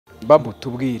Babu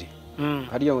tubwire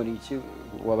hariya ngo iki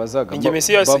wabazaga Inge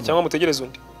Mesiyasi cyangwa mutegereze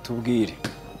undi tubwire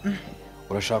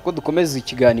urashaka ko dukomeza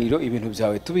ikiganiro ibintu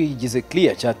byawe tubigize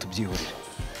clear cyangwa tubyihurira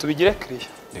tubigire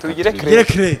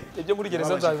clear ibyo muri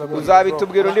gereza nzabivuga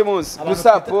uzabitubwira undi munsi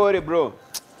gusa pole bro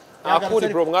akuri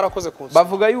bro mwarakoze kunzi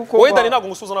bavuga yuko wowe Dani ntabwo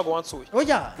ngusuza ntabwo wansuye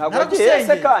oya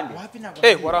naragusengeye kandi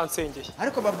waransengeye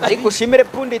ariko ushimire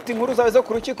punditi inkuru zawe zo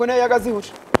ku rukiko niyo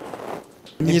yagazihuje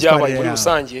n'ibyabaye muri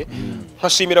rusange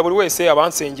nkashimira buri wese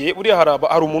abansengeye buriya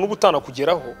hari umuntu ubutana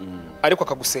kugeraho ariko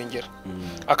akagusengera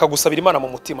akagusabira Imana mu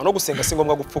mutima no gusenga si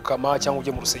ngombwa gupfukama cyangwa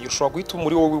ujye mu rusengero ushobora guhita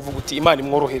muri wowe uvuga uti Imana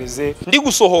imworohereze ndi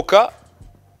gusohoka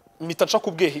mpita nca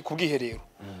kubwiherero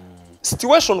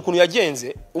situation ukuntu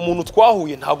yagenze umuntu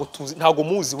twahuye ntago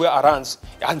muzi we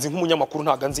anzi nk'umunyamakuru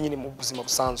ntago anzi nyine mu buzima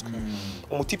busanzwe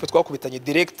umutipe twakubitanye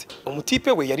direct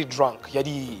umutipe we yari drunk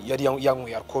yari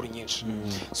yanyweye alcohol nyinshi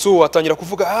so atangira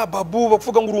kuvuga babu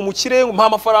bavuga ngo uri umukire mpa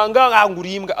amafaranga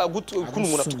ngurimbwa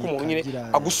kunumuntu atukumuntu nyine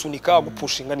agusunika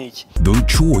agupushinga niki The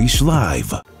Choice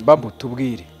Live. Babu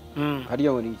tubwire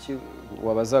hariya ngo iki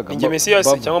wabazaga Inge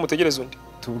Mesiyasi cyangwa mutegereze undi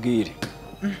tubwire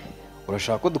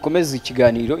urashaka ko dukomeza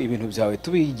ikiganiro ibintu byawe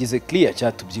tubigize clear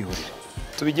cyangwa tubyihurira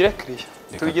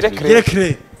tubigire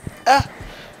clear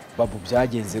Babu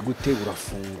byagenze gute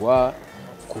urafungwa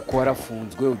kuko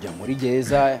warafunzwe ujya muri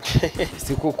gereza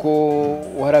ese koko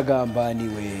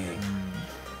waragambaniwe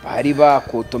bari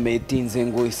bakotometinze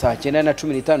ngo isaa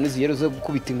 9:15 nizigero zo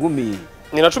gukubita ingumi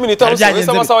ni na 15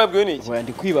 wese amasaha yabwiwe niki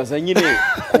ndi kwibaza nyine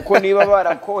kuko niba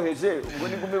barakoheje ubwo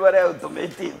ni ngumi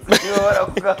barayotometinze niba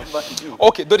barakugambaniye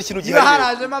okay dore ikintu gihari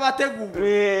harajemo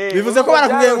abategura bivuze ko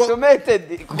barakubwiye ngo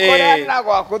automated kuko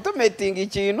ntabwo wakotometinga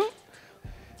ikintu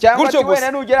cyangwa ati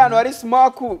wena nugera hano hari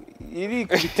smoke iri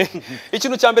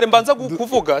ikintu cya mbere mbanza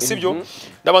kuvuga sibyo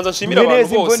ndabanza nshimira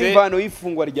abantu bose imvano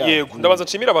y'ifungwa ryawe yego ndabanza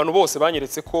nshimira abantu bose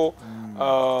banyeretse ko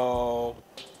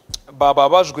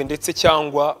bababajwe ndetse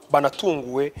cyangwa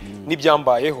banatunguwe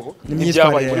n'ibyambayeho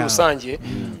n'ibyabaye muri rusange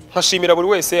nkashimira buri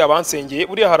wese abansengeye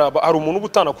buriya hari umuntu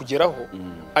ubutana kugeraho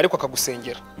ariko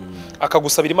akagusengera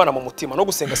akagusabira Imana mu mutima no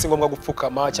gusenga si ngombwa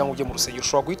gupfukama cyangwa ujye mu rusengero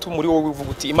ushobora guhita muri wowe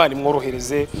uvuga uti Imana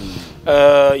imworohereze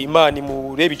Imana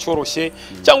imurebe icyoroshye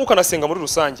cyangwa ukanasenga muri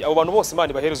rusange abo bantu bose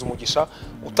Imana ibahereza umugisha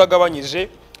utagabanyije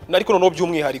ariko noneho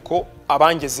by'umwihariko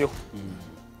abangezeho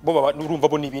bo urumva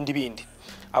bo n'ibindi bindi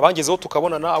abangezeho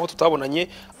tukabonana abo tutabonanye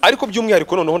ariko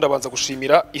by'umwihariko noneho ndabanza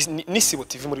gushimira n'Isibo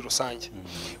TV muri rusange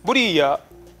buriya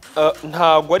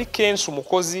ntago ari kenshi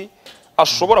umukozi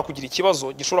ashobora kugira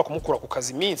ikibazo gishobora kumukura ku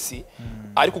kazi iminsi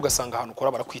ariko ugasanga ahantu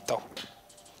ukora barakwitaho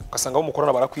ugasanga abo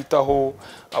mukorana barakwitaho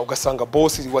ugasanga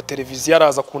boss wa televiziyo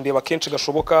araza kundeba kenshi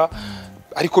gashoboka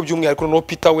ariko by'umwihariko no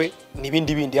Peter we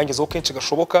nibindi bindi yangezeho kenshi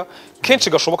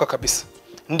gashoboka kabisa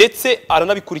ndetse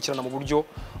aranabikurikirana mu buryo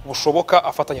bushoboka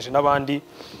afatanyije n'abandi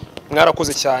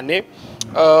mwarakoze cyane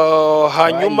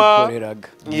hanyuma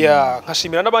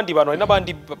nkashimira n'abandi bantu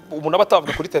n'abandi umuntu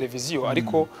abatavuga kuri televiziyo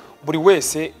ariko buri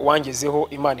wese wangezeho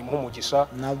Imana imuhumugisha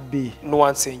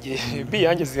n'uwansengeye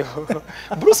yangezeho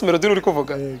Bruce Melody uri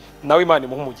kuvuga nawe Imana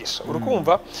imuhumugisha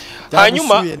urukumva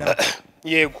hanyuma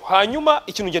yego hanyuma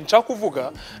ikintu ngiye nshaka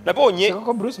kuvuga nabonye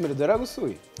ko Bruce Melody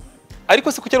aragusuye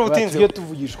ariko se kucyari ubutinze iyo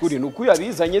tuvugisha kuri nuko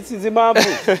yabizanye sinzi impamvu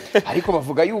ariko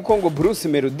bavuga yuko ngo Bruce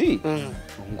Melody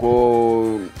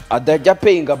ngo adajya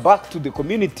paying back to the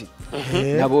community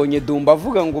nabonye Dumba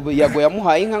avuga ngo yago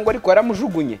yamuhaye inka ngo ariko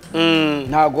yaramujugunye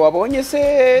ntago wabonye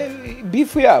se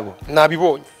bifu yabo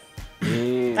nabibonye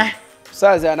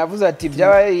saza yanavuze ati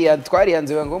twari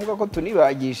yanze ngombwa ko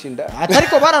tunibagisha inda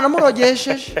ariko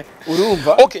baranamurogesheje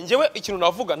urumva okay ngewe ikintu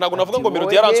navuga ntago navuga ngo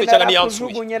Melody yaransuye cyangwa niyansuye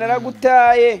kujugunya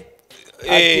naragutaye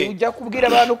ati ujya kubwira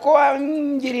abantu ko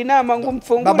wangira inama ngo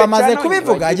mfungure baba maze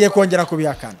kubivuga agiye kongera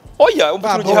kubihakana oya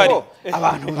umvikiro gihari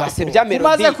abantu basebya Melody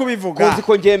maze kubivuga kuzi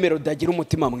ko ngiye Melody agira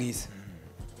umutima mwiza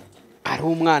ari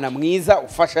umwana mwiza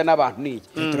ufasha n'abantu niki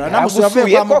turanamusura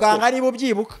avuye kwa muganga ari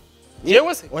bubyibuka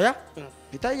yewe se oya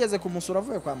Peter yigeze kumusura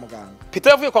avuye kwa muganga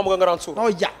Peter yavuye kwa muganga aransura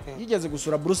oya yigeze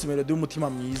gusura Bruce Melody umutima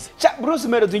mwiza Bruce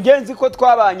Melody ngenzi ko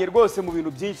twabanye rwose mu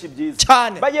bintu byinshi byiza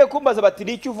cyane bagiye kumbaza bati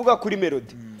niki uvuga kuri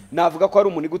Melody navuga ko ari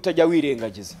umuntu gutajya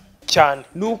wirengagiza cyane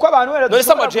nuko abantu wera dore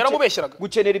samajera mubeshyiraga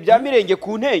gukenera ibya mirenge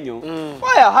ku ntenyo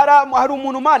oya hari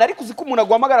umuntu mana ariko uzi ko umuntu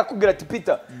agwamagara akubwira ati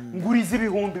Peter nguriza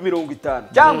ibihumbi 50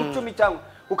 cyangwa 10 cyangwa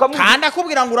kandi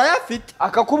akubwira ngo urayafite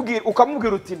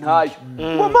ukamubwira uti ntayo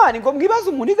ngo mani ngo mwibaze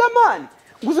umuntu igamani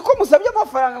uzi ko musabye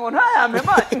amafaranga ngo ntayame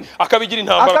mani akabigira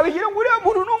intambara akabigira ngo uriya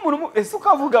muntu n'umuntu ese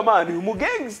ukavuga mani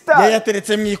umugangster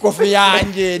yateretse mu ikofi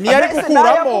yanjye ni ari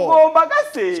gukuramo ugomba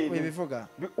gase bivuga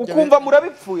ukumva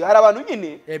murabipfuye hari abantu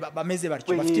nyine bameze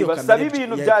batyo bafite iyo kamera basaba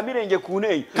ibintu bya mirenge ku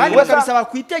nteye kandi bakabisaba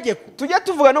ku itegeko tujya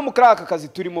tuvuga no mu kraka kazi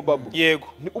turimo babu yego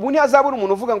ubu ntihazabura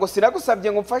umuntu uvuga ngo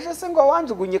sinagusabye ngo mfashe se ngo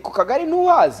wanjugunye ku kagari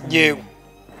ntuhazi yego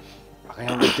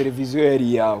akayanga televiziyo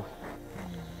yari yawe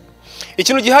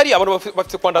ikintu gihari abantu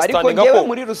bafite kwandastandinga ko ariko ngewe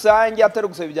muri rusange atari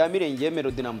gusaba ibya mirenge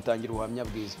Melody namutangira ubuhamya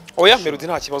bwiza oya Melody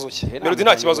nta kibazo cye Melody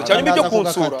nta kibazo cyane ibyo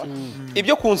kunsura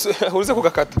ibyo kunsura uruze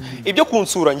kugakata ibyo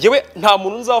kunsura ngewe nta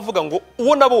muntu nzavuga ngo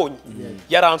uwo nabonye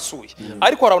yaransuye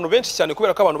ariko hari abantu benshi cyane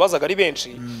kubera ko abantu bazaga ari benshi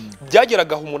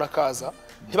byageragaho umuntu akaza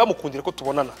ntibamukundire ko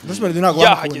tubonana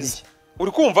yahageze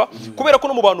uri kumva kubera ko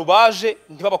no mu bantu baje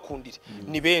ntibabakundire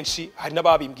ni benshi hari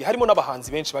n'ababimbwiye harimo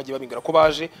n'abahanzi benshi bagiye babimbwira ko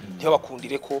baje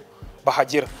ntibabakundire ko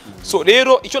bahagera so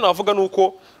rero icyo navuga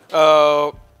nuko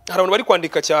hari abantu bari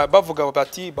kwandika cya bavuga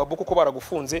bati babu kuko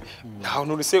baragufunze nta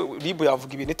none se ribu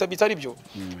yavuga ibintu bitari byo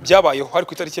byabayeho hari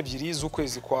ku itariki 2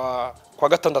 z'ukwezi kwa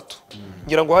gatandatu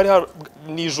ngira ngo hari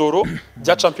nijoro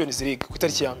bya Champions League ku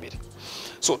itariki ya mbere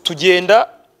so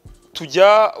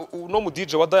tujya no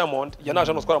umuDj wa Diamond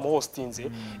yanaje no twara mu hostinze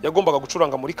yagombaga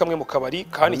gucuranga muri kamwe mu kabari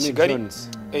kandi Kigali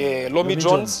Lomi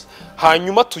Jones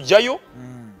hanyuma tujyayo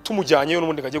tumujyanyeyo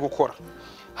n'umundi ngaje gukora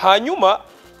hanyuma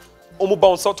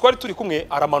umubouncer twari turi kumwe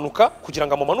aramanuka kugira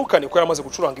ngo amumanukane ko yaramaze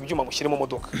gucuranga ibyuma mushyire mu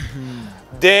modoka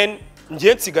then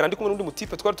ngiye nsigara ndi kumwe n'undi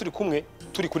mutipe twari turi kumwe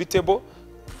turi kuri table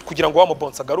kugira ngo wa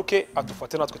mubouncer agaruke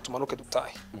adufate natwe tumanuke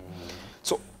dutahe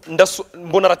so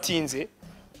mbona aratinze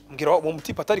mbwira uwo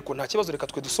mutipe atari ko nta kibazo reka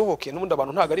twe dusohoke n'ubundi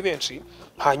abantu ntago ari benshi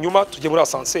hanyuma tujye muri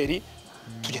ascenseur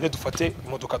tugende dufate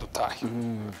imodoka dutahe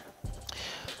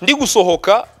ndi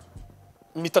gusohoka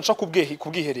mitaca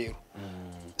kubwiherero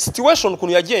situation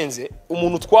kuntu yagenze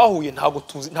umuntu twahuye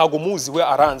ntago muzi we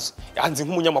aranze yanze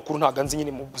nk'umunyamakuru ntago anzi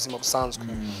nyine mu buzima busanzwe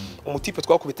umutipe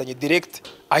twakubitanye direct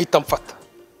ahita mfata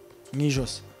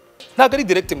mwijose ntago ari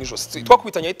direct mwijose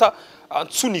twakubitanye ahita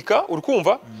ansunika uri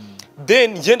kumva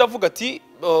then ngenda avuga ati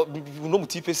no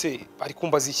mutipe se ari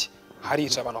kumbaza iki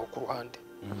harica abantu ku ruhande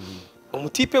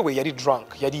umutipe we yari drunk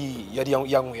yari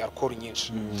yanyweye alcohol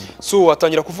nyinshi so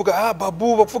atangira kuvuga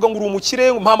babu bavuga ngo uri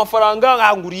umukire mpa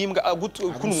amafaranga nguri imbwa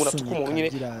kuno umuntu atuka umuntu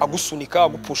nyine agusunika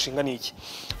agupushinga niki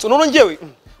so none ngewe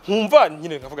nkumva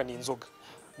nyine ngavuga ni inzoga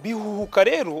bihuhuka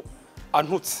rero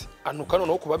antuka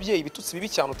noneho ku babyeyi ibitutsi bibi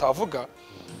cyane utavuga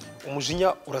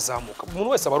umujinya urazamuka umuntu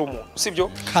wese aba ari umuntu sibyo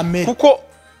kuko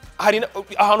hari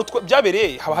ahantu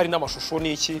byabereye haba hari n'amashusho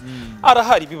n'iki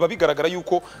arahari biba bigaragara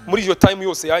yuko muri iyo time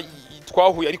yose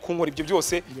twahuye ari kunkora ibyo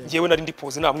byose ngewe nari ndi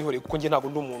pose namwihoreye kuko nge ntago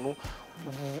ndi umuntu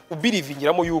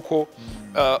ubirivingiramo yuko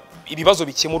ibibazo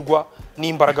bikemurwa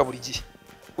n'imbaraga buri gihe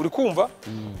uri kumva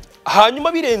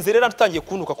hanyuma birenze rero atangiye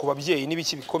kuntuka ku babyeyi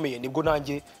n'ibiki bikomeye nibwo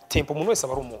nanjye tempo umuntu wese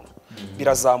aba ari umuntu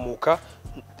birazamuka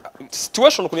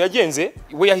situation ukuntu yagenze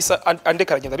we yahise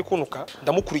andeka aragenda ari kunuka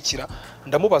ndamukurikira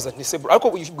ndamubaza nti se bro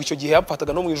ariko icyo gihe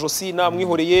yamfataga no mu ijosi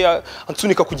namwihoreye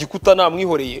ansunika ku gikuta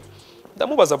namwihoreye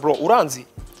ndamubaza bro uranzi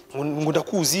ngo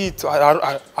ndakuzi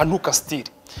anuka still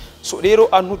so rero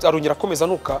arongera akomeza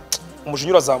anuka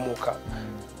umujinya urazamuka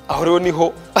aho rero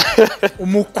niho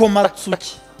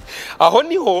umukomatsuki aho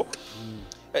niho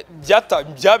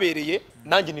byabereye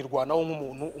nanjye nirwanaho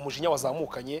nk'umuntu umujinya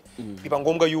wazamukanye biba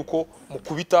ngombwa yuko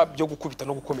mukubita byo gukubita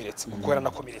no gukomeretsa kuko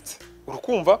yaranakomeretse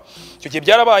urukumva icyo gihe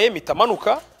byarabaye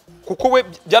mitamanuka kuko we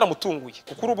byaramutunguye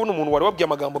kuko urubu n'umuntu wari wabwiye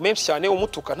amagambo menshi cyane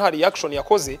umutuka nta reaction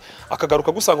yakoze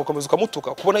akagaruka gusanga ukomeza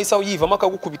ukamutuka kubona isaho yivamo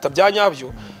akagukubita byanyabyo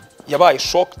yabaye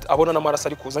shocked abona n'amaraso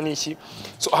ari kuza n'iki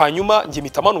so hanyuma ngiye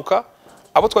mitamanuka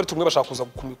abo twari tumwe bashaka kuza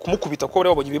kumukubita ko bari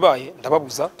babonye ibibaye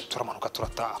ndababuza turamanuka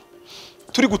turataha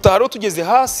turi gutaro tugeze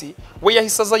hasi we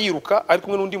yahise aza yiruka ari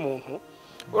kumwe n'undi muntu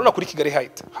urabona kuri Kigali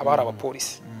Height haba hari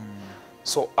abapolisi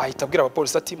so ahita abwira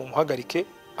abapolisi ati mumuhagarike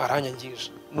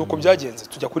aranyangije nuko byagenze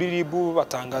tujya kuri ribu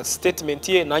batanga statement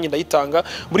ye nanjye ndayitanga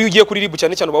muri ugiye kuri ribu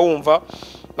cyane cyane bawumva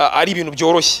ari ibintu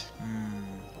byoroshye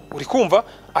uri kumva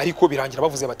ariko birangira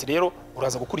bavuze bati rero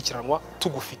uraza gukurikiranwa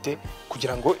tugufite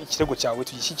kugira ngo ikirego cyawe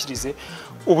tugishyikirize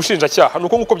ubushinjacyaha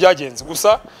nuko nguko byagenze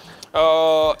gusa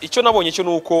icyo nabonye cyo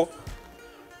nuko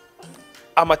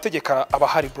amategeko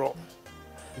abahari bro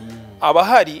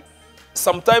abahari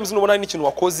sometimes nubona n'ikintu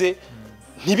wakoze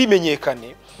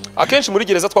ntibimenyekane akenshi muri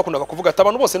gereza twakundaga kuvuga ati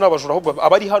abantu bose nabajura ahubwo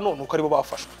abari hano nuko aribo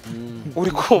bafashwe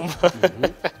uri kumva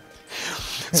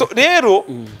so rero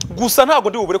gusa ntago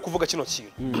ndi bubure kuvuga kino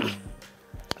kintu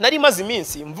nari maze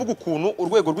iminsi mvuga ukuntu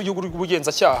urwego rw'igihugu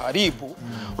rw'ubugenzacyaha RIB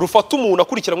rufata umuntu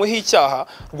akurikiranyweho icyaha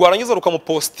rwarangiza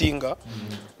rukamupostinga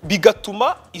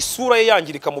bigatuma isura ye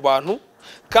yangirika mu bantu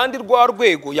kandi rwa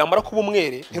rwego yamara kuba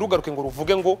umwere ntirugaruke ngo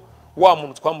ruvuge ngo wa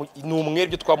muntu ni umwere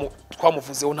ibyo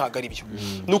twamuvuzeho ntago ari byo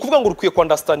ni ukuvuga ngo rukwiye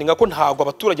kwandastandinga ko ntago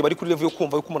abaturage bari kuri level yo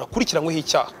kumva yuko umuntu akurikiranyweho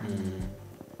icyaha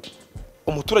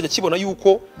umuturage akibona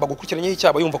yuko bagukurikiranyeho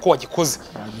icyaha yumva ko wagikoze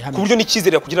ku buryo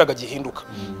n'icyizere yakugiriraga gihinduka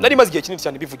nari maze igihe kinini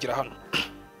cyane bivugira hano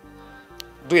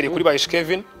duhereye kuri ba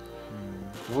Kevin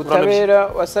ubutabera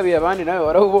wasabiye abandi nawe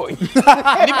warabubonye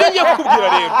nibyo ngiye kukubwira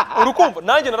rero urukumva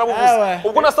nanjye narabubuze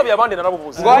ubwo nasabiye abandi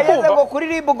narabubuze wageze ngo kuri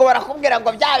RIB ngo barakubwira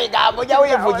ngo bya bigambo ujya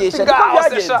wivugisha niko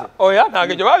byagenze oya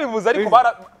ntabwo ibyo babivuze ariko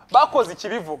bakoze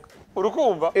ikibivuga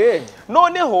urukumva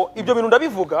noneho ibyo bintu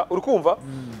ndabivuga urukumva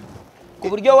ku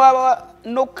buryo waba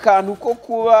no kantu ko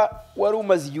kuba wari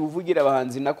umaze igihe uvugira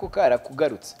abahanzi nako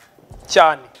karakugarutse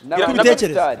cyane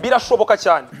birashoboka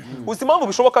cyane uzi impamvu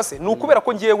bishoboka se ni ukubera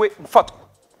ko ngewe mfatwa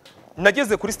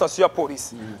nageze kuri sitasiyo ya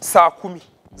polisi saa 10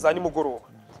 za nimugoroba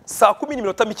saa 10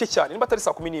 n'iminota mike cyane niba atari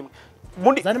saa 11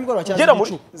 ngera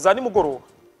muri za nimugoroba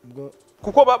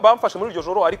kuko bamfashe muri iryo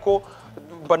joro ariko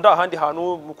mba ndahandi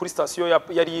hantu kuri sitasiyo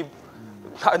yari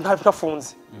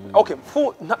ntafunze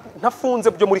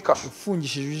ntafunze byo muri kasho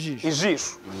ufungishije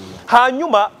ijisho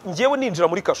hanyuma ngewe ninjira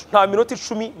muri kasho nta minota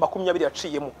 10-20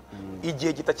 yaciyemo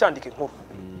igihe gitacyandika inkuru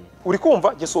uri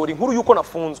kumva gisohora inkuru yuko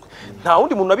nafunzwe nta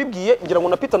wundi muntu nabibwiye ngira ngo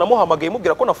na Peter namuhamagaye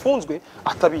mubwira ko nafunzwe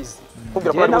atabizi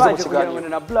mubwira ko nari mu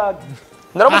kiganiro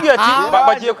naramubwiye ati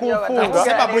bagiye kumfunga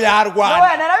se babu yarwana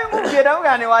nawe narabimubwiye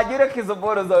nabugane wagira kizo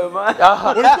boro zawe man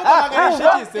uri kumamagaje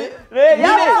kise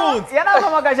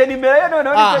yanampamagaje nimero yo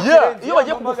noneho iyo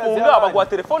bagiye kugufunga bagwa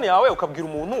telefone yawe ukabwira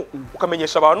umuntu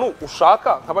ukamenyesha abantu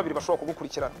ushaka nka babiri bashobora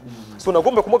kugukurikirana so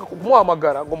nagombe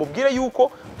kumuhamagara ngo mubwire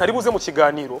yuko ntari buze mu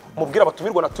kiganiro mubwire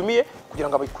abatumirwa natumiye kugira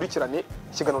ngo abakurikirane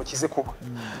ikiganiro kize kuba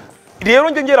rero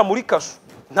ngera muri kasho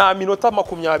nta minota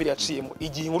 20 yaciyemo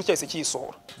igihe inkuru cyahise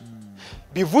kiyisohora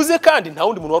bivuze kandi nta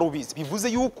wundi muntu wari ubizi bivuze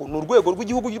yuko ni urwego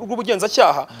rw'igihugu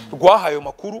rw'ubugenzacyaha rwahaye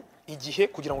makuru igihe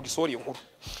kugira ngo gisohore iyo nkuru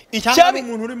icyabi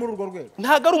umuntu uri muri urwo rwego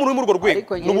ntago ari umuntu uri muri urwo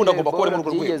rwego n'ubundi agomba kuba ari muri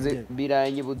urwo rwego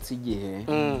biranyibutse igihe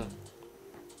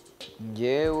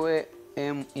ngewe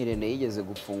Irene yigeze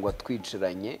gufungwa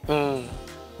twicaranye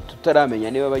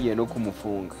tutaramenya niba bagiye no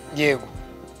kumufunga yego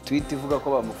tweet ivuga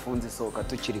ko bamufunze isohoka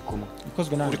tukiri kumwe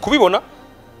uri kubibona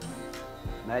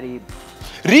nari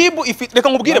RIB reka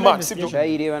nkubwire man sibyo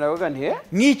ndayireba navuga nti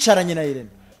mwicaranye na Irene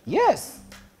yes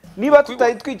niba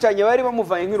tutari twicanye bari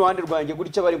bamuvanye nk'iruhande rwanjye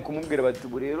gutya bari kumubwira bati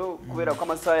rero kubera ko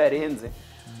amasaha yarenze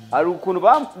ari ukuntu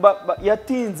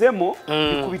yatinzemo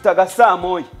ikubita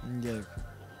gasamoye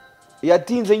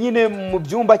yatinze nyine mu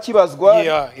byumba kibazwa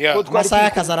ko amasaha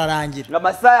y'akazi ararangira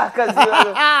amasaha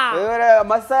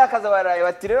y'akazi baraye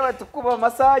bati rero bati kuba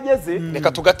amasaha ageze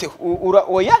reka tugateho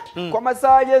oya ko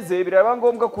amasaha ageze biraba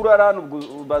ngombwa kurara hano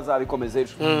bazabikomeza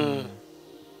ejo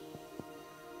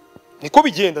niko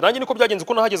bigenda nanjye niko byagenze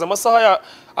ko nahageze amasaha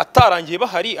atarangiye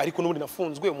bahari ariko n'ubundi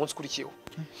nafunzwe umunsi kurikiyeho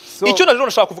icyo rero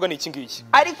nashaka kuvuga ni iki ngiki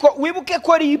ariko wibuke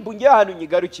ko RIB ngiye ahantu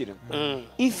nyigarukira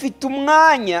ifite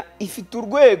umwanya ifite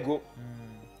urwego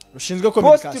rushinzwe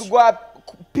communication rwa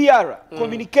PR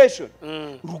communication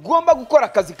rugomba gukora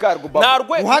akazi karwo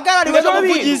uhagarariwe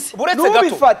n'umuvugizi buretse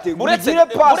gato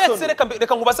buretse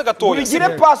reka nkubase gatoya bigire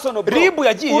personal RIB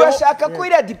yagiyeho urashaka ko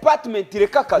iriya department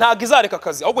reka akazi ntago izareka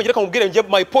akazi ahubwo ngira kamubwire ngiye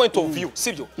my point of view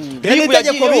sibyo RIB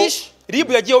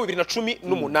yagiyeho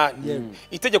 2018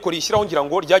 itegeko rishyiraho ngira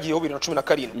ngo ryagiyeho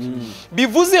 2017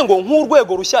 bivuze ngo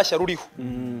nk'urwego rushyashya ruriho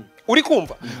uri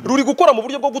kumva ruri gukora mu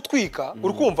buryo bwo gutwika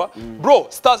uri kumva bro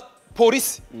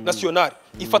polisi nationale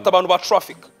ifata abantu ba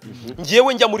traffic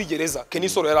ngiyewe njya muri gereza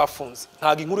Kenisoro yarafunze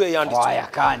ntago inkuru ye yanditse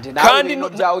kandi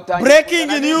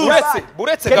breaking news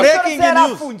buretse breaking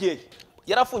news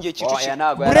yarafungiye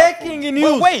Kicukiro breaking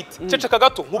news wait ceceka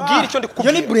gato nkubwire icyo ndi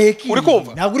kukubwira uri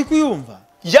kumva ntabwo uri kuyumva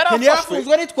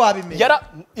yarafunzwe nitwabimenye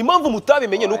impamvu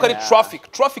mutabimenye nuko ari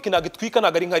traffic ntago itwika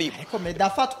ntago ari nka RIB ariko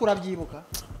medafatwa urabyibuka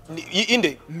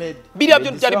inde biriya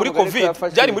byo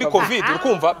byari muri covid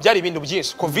urukumva byari ibintu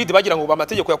byinshi covid bagira ngo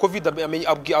amategeko ya covid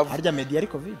harya media ari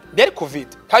covid byari covid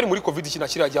hari muri covid ikina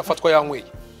kiriya gihe afatwa yanyweye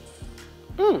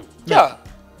ya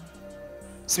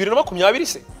 2020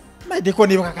 se mediko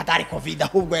nibuka katari covid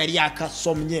ahubwo yari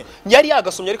yagasomye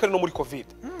ariko ari no muri covid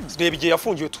reba igihe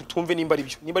yafungiwe tumve nimba ari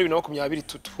byo nimba ari 2020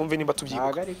 tumve nimba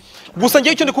tubyibuka gusa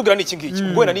ngiye icyo ndikubwira ni iki ngiki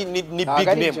ubwo ni big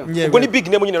name ubwo ni big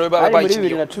name nyine babayikiye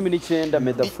muri 2019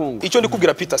 medafunga icyo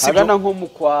ndikubwira Peter sibyo agana nko mu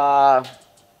kwa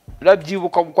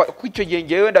rabyibuka kwicyo gihe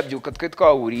ngewe ndabyuka twe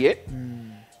twahuriye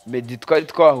medi twari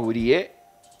twahuriye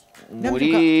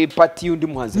muri pati y'undi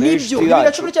muhanzi nibyo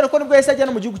 2019 ko nibwo yahise ajya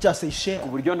no mu gihugu cya Seychelles ku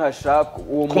buryo ntashaka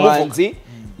uwo muhanzi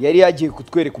yari yagiye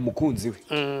kutwereka umukunzi we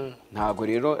ntago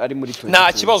rero ari muri 20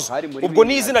 nta kibazo ubwo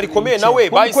ni izina rikomeye nawe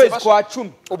bahise kwa 10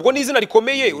 ubwo ni izina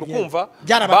rikomeye urukumva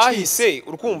bahise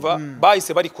urukumva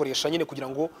bahise barikoresha nyine kugira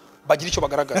ngo bagira icyo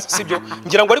bagaragaza sibyo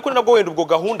ngira ngo ariko nabwo wenda ubwo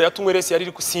gahunda yatumwe rese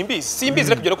yari simbizi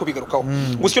reka kugera kubigarukaho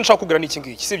gusa icyo nshaka kugira ni iki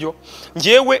ngiki sibyo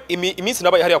ngewe iminsi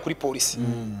nabaye hariya kuri polisi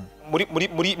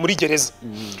muri gereza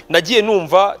nagiye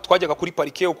numva twajyaga kuri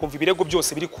parike ukumva ibirego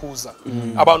byose biri kuza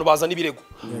abantu bazana ibirego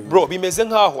bro bimeze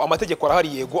nkaho amategeko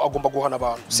arahari yego agomba guhana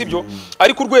abantu sibyo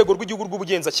ariko urwego rw'igihugu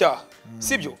rw'ubugenzacyaha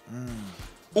sibyo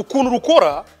ukuntu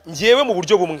rukora ngewe mu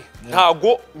buryo bumwe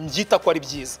ntago mbyita ko ari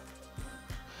byiza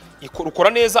rukora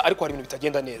neza ariko hari ibintu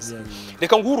bitagenda neza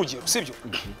reka nguhe urugero sibyo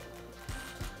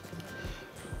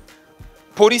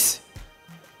polisi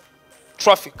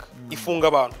traffic ifunga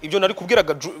abantu ibyo nari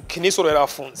kubwiraga Kenisoro yari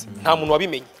afunze nta muntu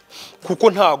wabimenye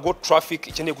kuko ntago traffic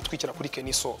ikeneye gutwikira kuri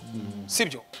Kenisoro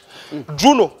sibyo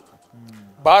Juno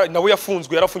nawe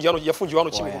yafunzwe yafungiwe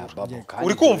hano Kimihurura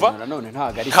uri kumva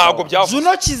ntago byavuze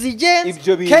Juno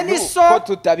kizigenza Kenisoro ko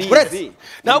tutabizi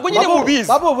ntago nyine mubizi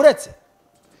babo buretse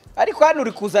ariko hano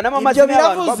uri kuzanamo amazina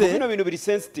y'abantu bavuga bino bintu biri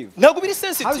sensitive ntago biri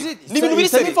sensitive ni ibintu biri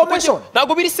sensitive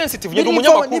ntago biri sensitive nyine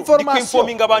umunyamakuru ni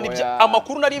kwinforming abantu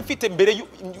amakuru nari mfite mbere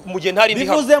mu gihe ntari ndi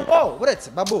bivuze ngo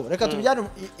buretse babo reka tubijyane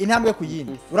intambwe ku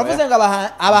yindi uravuze ngo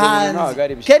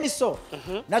abahanzi Kenisoro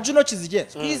na Juno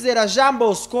kizigenza kwizera Jean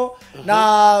Bosco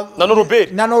na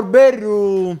Norbert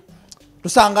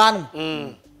Rusanganwa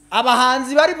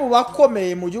abahanzi bari mu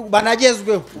bakomeye mu gihugu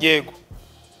banagezweho yego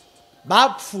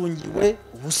bapfungiwe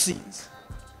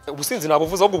ubusinzi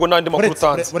nabuvuze ahubwo nandi makuru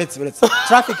utanze buretse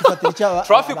traffic ifatira cyaba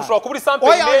traffic ushobora kuba uri sample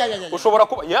ushobora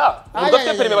kuba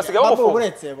udafite perime basigaye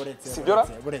bamufunga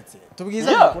buretse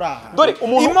tubwiza makuru aha dore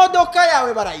imodoka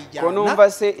yawe barayijyana ko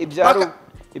numva se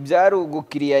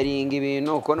ibyarugukiriyaringa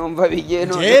ibintu ko numva bigiye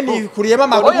none ni kuriyema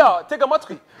amaguru tega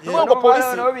amatwi ngo polisi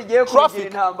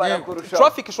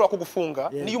traffic ishobora kugufunga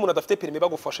niyo umuntu adafite perime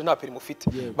bagufashe nta perime ufite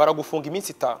baragufunga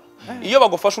iminsi 5 iyo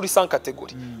bagufashe uri sans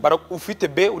category ufite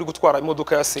B uri gutwara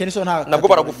imodoka ya C nabwo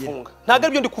baragufunga ntago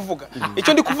ari byo ndi kuvuga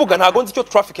icyo ndi kuvuga ntago nzi icyo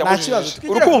traffic yabujije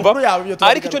uri kumva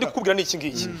ariko icyo ndi kukubwira ni iki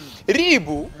ngiki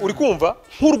ribu uri kumva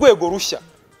nk'urwego rushya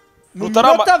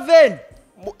rutarama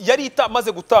yari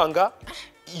itamaze gutanga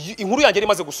inkuru yanjye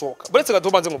imaze gusohoka buretse gato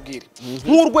banze nkubwire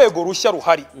nk'urwego rushya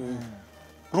ruhari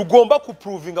rugomba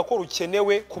kuprovinga ko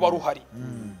rukenewe kuba ruhari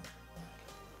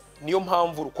niyo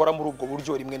mpamvu rukora muri ubwo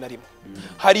buryo rimwe na rimwe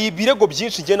hari ibirego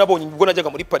byinshi ngiye nabonye ubwo najyaga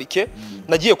muri parike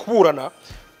nagiye kuburana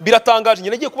biratangaje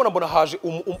nagiye kubona mbona haje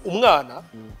umwana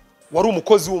wari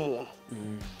umukozi w'umuntu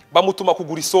bamutuma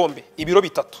kugura isombe ibiro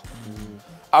 3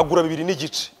 agura 2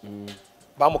 n'igice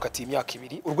bamukatiye imyaka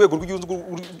 2 urwego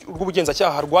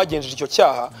rw'ubugenzacyaha rwagenjeje icyo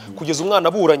cyaha kugeza umwana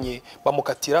aburanye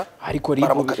bamukatira ariko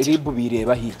ribu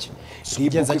bireba hiki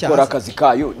ribu ikora akazi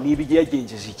kayo nibi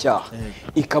yagenjeje icyaha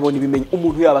ikabona ibimenye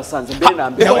umuntu yabasanze mbere na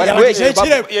mbere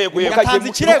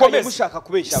mushaka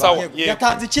kubeshya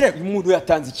yatanze ikirego umuntu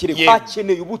yatanze ikirego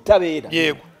akeneye ubutabera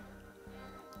yego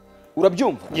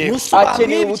urabyumva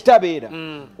akeneye ubutabera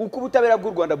uko ubutabera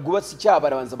bw'u Rwanda bwubatse icyaha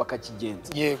barabanza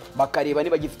bakakigenza bakareba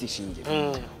niba gifite ishingiro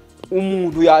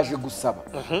umuntu yaje gusaba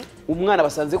umwana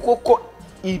basanze koko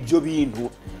ibyo bintu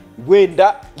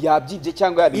wenda yabyibye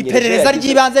cyangwa yabinyereye iperereza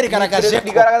ry'ibanze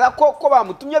rigaragaza ko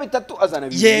bamutumye 3 azana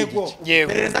yego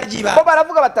iperereza ry'ibanze ko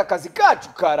baravuga batakazi kacu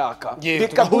karaka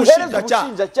reka duhereze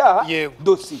ubushinjacyaha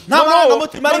dosi no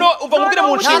uva mubwire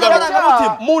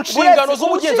mu nshingano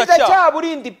z'umugenzacyaha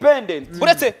buri independent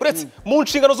buretse mu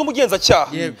nshingano z'umugenzacyaha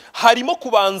harimo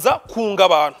kubanza kunga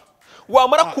abantu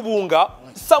wamara kubunga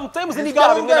sometimes ni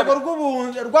bya bimwe na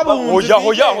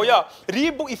hoya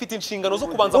ribu ifite inshingano zo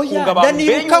kubanza kunga abantu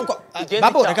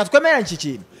babo reka twemera iki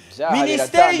kintu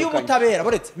Ministeri y'ubutabera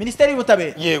buretse Ministeri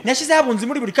y'ubutabera yashize habunzi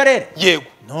muri buri karere yego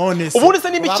none ubundi se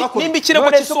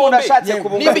nimbikirego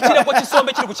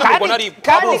cy'isombe kiri gukemurwa na ribu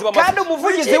kandi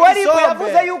umuvugizi wa ribu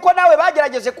yavuze yuko nawe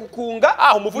bagerageje kukunga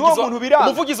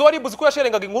umuvugizi wa ribu ziko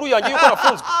yasherengaga inkuru yanjye yuko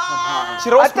nafunzwe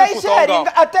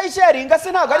atayisharinga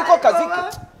se ntago ariko kazi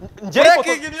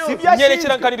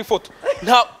nyerekera nkanira ifoto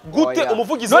nta gute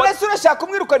umuvugizi none se urashaka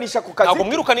kumwirukanisha ku kazi ntabwo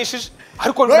mwirukanishije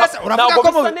ariko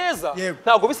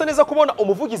ntabwo bisa neza kubona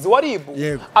umuvugizi wa ribu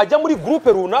ajya muri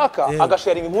groupe runaka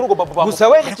agasharinga inkuru ngo baba gusa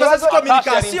wenda ikibazo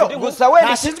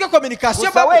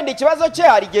wenda ikibazo cye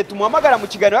hari igihe tumuhamagara mu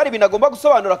kiganiro hari ibintu agomba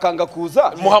gusobanura akanga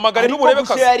kuza muhamagare n'uburebe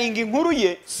kazi gusharinga inkuru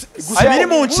ye gusa biri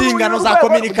mu nshingano za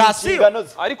communication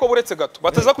ariko buretse gato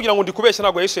bataza kugira ngo ndi kubeshya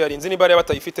ntabwo yisharinze niba ari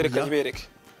batayifite reka nyibereke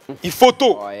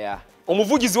ifoto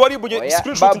umuvugizi wa RIB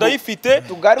screenshot ndayifite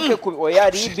tugaruke ku oya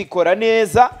RIB ikora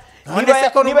neza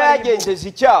niba yagenjeje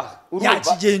icyaha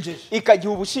yakigenjeje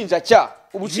ikagiha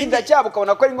ubushinjacyaha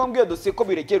bukabona ko ari ngombwa iyo dosiye ko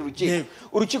birekera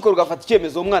urukiko rugafata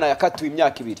icyemezo umwana yakatiwe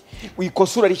imyaka 2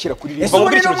 uyikosura rishyira kuri RIB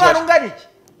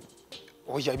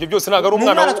oya ibyo byose ntago ari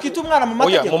umwana twita umwana mu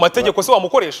mategeko mu mategeko se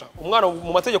wamukoresha umwana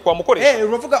mu mategeko wamukoresha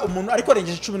uravuga umuntu ariko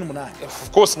arengeje 18 of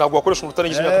course ntabwo wakoresha umuntu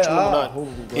utarengeje imyaka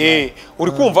 18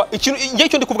 uri kumva ikintu ngiye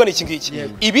cyo ndi kuvuga ni iki ngiki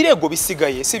ibirego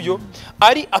bisigaye sibyo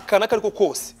ari akana kariko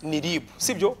kose ni RIB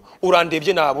sibyo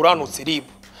urandebye nabo uranutse RIB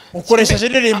ukoresheje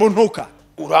indirimbo ntuka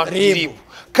RIB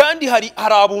kandi hari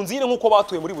abunzi nyine nkuko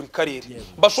batuye muri buri karere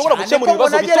bashobora gukemura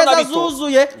ibibazo bito na bito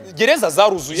gereza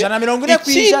zaruzuye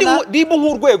ikindi RIB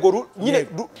nk'urwego nyine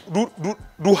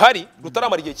ruhari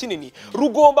rutaramara igihe kinini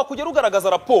rugomba kujya rugaragaza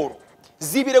raporo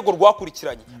z'ibirego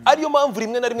rwakurikiranye ariyo mpamvu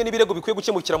rimwe na rimwe n'ibirego bikwiye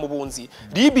gukemukira mu bunzi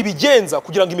RIB bigenza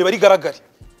kugira ngo imibare igaragare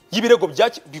y'ibirego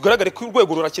bigaragare ko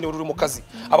urwego rurakenewe ruri mu kazi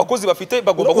abakozi bafite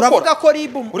bagomba gukora uravuga ko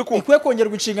RIB ikwiye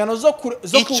kongerwa inshingano zo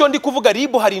icyo ndi kuvuga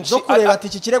RIB hari kureba ati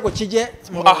iki kirego kijye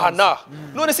aha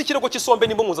none se ikirego cy'isombe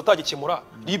nimba muza atagikemura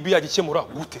RIB yagikemura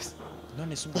gute se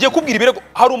ngiye kubwira ibirego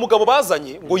hari umugabo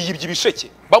bazanye ngo yibye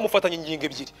ibisheke bamufatanye ingingo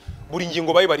ebyiri buri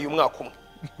ngingo bayibariye umwaka umwe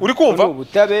uri kumva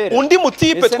undi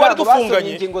mutipe twari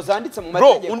dufunganye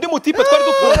bro undi mutipe twari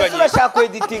dufunganye urashaka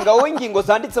editinga wowe ingingo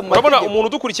zanditse mu mategeko urabona umuntu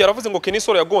udukurikiye aravuze ngo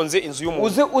Kenisoro yagonze inzu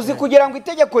y'umuntu uzi kugira ngo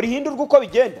itegeko rihindurwe uko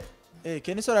bigenda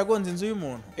Kenisoro yagonze inzu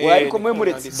y'umuntu ariko mwe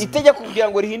muretse itegeko kugira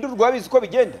ngo rihindurwe babizi uko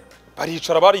bigenda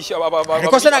baricara barishya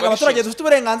ariko se naga abaturage dufite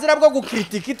uburenganzira bwo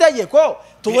gukritika itegeko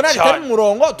tubona ritari mu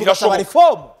murongo tugasaba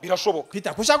reform birashoboka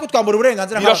Peter kushaka kutwambura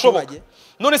uburenganzira bw'abaturage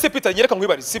none se Peter nyereka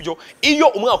nkwibarize sibyo iyo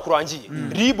umwaka urangiye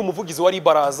RIB umuvugizi wa RIB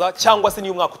araza cyangwa se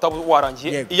niyo umwaka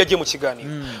utawarangiye iyo agiye mu kiganiro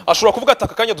ashobora kuvuga ati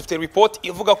akanya dufite report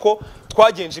ivuga ko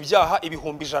twagenje ibyaha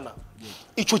ibihumbi 100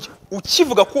 icyo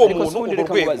ukivuga ko uwo muntu urwo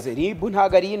rwego RIB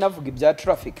ntago ari inavuga ibya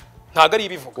traffic ntago ari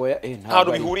ibivuga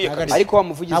ntago bihuriye kabisa ariko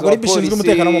wamuvugizi wa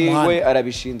polisi we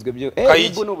arabishinzwe byo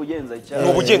RIB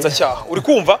n'ubugenzacyaha uri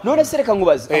kumva none se reka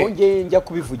nkubaze aho ngiye njya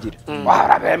kubivugira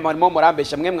warabemo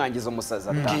murambesha mwe mwangiza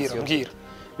umusaza mbwira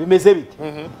bimeze bite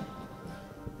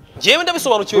ngewe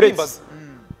ndabisobanukiwe bimbaza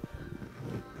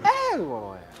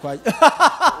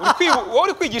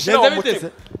uri kwigisha nawe umutima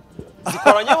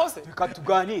zikoranye hose reka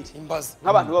tuganire imbaza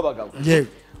nk'abantu b'abagabo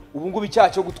ubu ngubu icyaha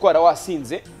cyo gutwara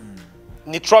wasinze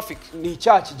ni traffic ni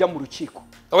icyaha kijya mu rukiko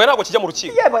oya ntabwo kijya mu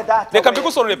rukiko reka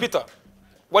mbigusobanurire Peter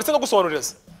waretse no gusobanurira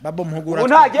babo muhugura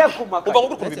unagiye kumaka umva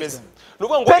ngo bimeze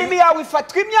nuvuga ngo perimi yawe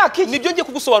ifatwa imyaka iki nibyo ngiye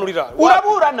kugusobanurira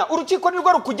uraburana urukiko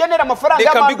nirwo rukugenera amafaranga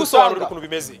y'abantu reka mbigusobanurire ukuntu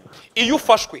bimeze iyo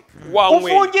ufashwe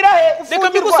wanwe ufungira he reka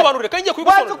mbigusobanurire kandi ngiye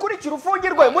kubigusobanurira wadukurikira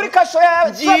ufungirwe muri kasho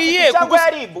ya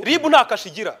RIB nta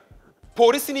kashigira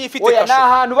polisi niyo ifite kasho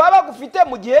ahantu baba bagufite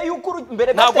mu gihe yuko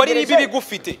mbere ntabwo ari RIB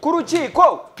bigufite ku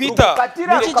rukiko Peter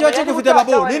niki cyo cyo gufite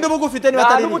babu ninde ubugufite niba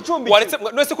atari waretse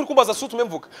nese kuri kumbaza sutume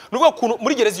mvuga nuvuga kuntu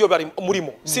muri gereza iyo bari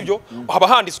murimo sibyo haba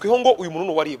handitsweho ngo uyu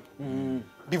muntu wa RIB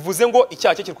bivuze ngo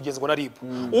icyaha cye kiri kugenzwa na RIB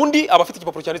undi aba afite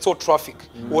igipapuro cyanditseho traffic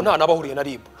uwo nta nabahuriye na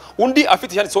RIB undi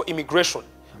afite cyanditseho immigration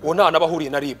uwo nta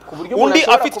nabahuriye na RIB undi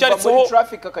afite cyanditseho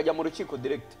traffic akajya mu rukiko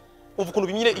direct uvukuntu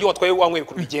bimwe iyo watwaye wanyweye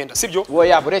ku bigenda sibyo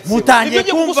woya buretse mutangiye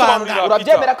kumvanga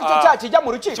urabyemera ko icyo cyaha kijya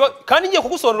mu rukiko kandi ngiye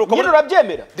kugusobanurira uko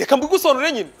urabyemera reka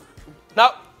mbigusobanurire nyine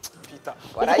na Peter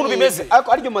uvukuntu bimeze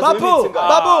ari byo maze iminsi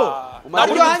babu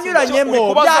ntabwo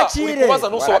hanyuranyemo byakire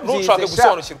ntushake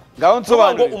gusobanukirwa ngaho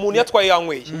nsobanurira umuntu yatwaye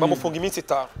yanyweye bamufunga iminsi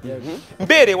 5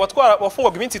 mbere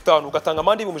wafungwaga iminsi 5 ugatanga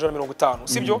amande $150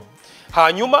 sibyo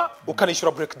hanyuma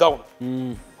ukanishyura breakdown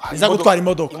iza gutwara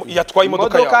imodoka yatwaye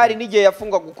imodoka yawe hari n'igihe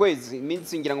yafungwaga ukwezi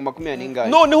iminsi ngira ngo 20 n'ingahe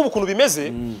noneho ubukuntu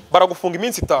bimeze baragufunga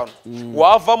iminsi 5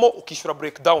 wavamo ukishyura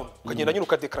breakdown ukagenda nyine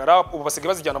ukadeklara ubu basigaye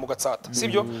bazijyana mu gatsata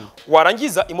sibyo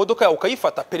warangiza imodoka yawe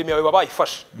ukayifata perimi yawe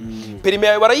babayifashe perimi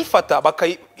yawe barayifata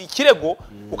ikirego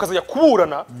ukazajya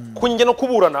kuburana kuko no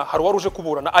kuburana hari waruje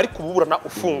kuburana ari kuburana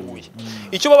ufunguye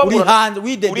icyo bababurana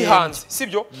uri hanze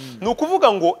sibyo ni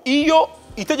ukuvuga ngo iyo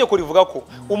itegeko rivuga ko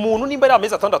umuntu nimba ari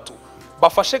amezi 6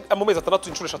 bafashe mu mezi 6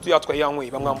 inshuro 3 yatwaye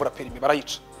yanyweye bamwambura perimi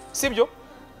barayica sibyo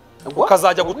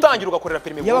ukazajya gutangira ugakorera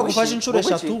perimi yaba gufasha inshuro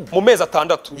 3 mu mezi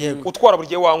 6 utwara buri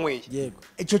gihe wanyweye yego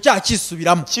icyo cyaha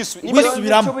kisubiramo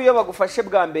wisubiramo iyo bagufashe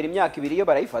bwa mbere imyaka 2 iyo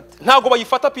barayifata ntago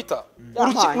bayifata Peter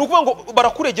nukuvuga ngo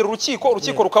barakuregera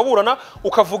urukiko rukaburana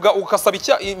ukavuga ukasaba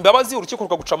imbabazi urukiko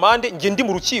rukaguca amande nge ndi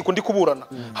mu rukiko ndi kuburana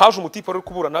haje umutipe uri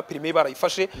kuburana perimi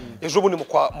barayifashe ejo bundi mu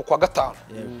kwa gatanu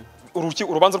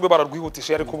urubanza rwe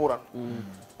bararwihutisha yari kuburana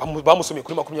bamusomeye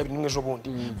kuri 21 ejo bundi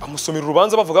bamusomera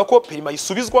urubanza bavuga ko perima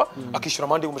yisubizwa akishyura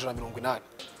amande $180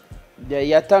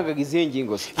 yatangaga izihe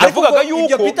ngingo se? yavugaga yuko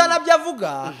ibyo Peter nabyo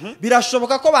avuga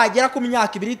birashoboka ko bagera ku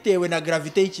myaka ibiri bitewe na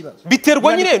gravité y'ikibazo.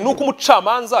 biterwa nyine nuko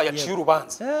umucamanza yaciye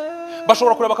urubanza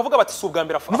bashobora kureba bakavuga bati si ubwa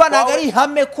mbere afa Mva ntago ari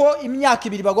ihame ko imyaka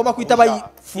ibiri bagomba kwita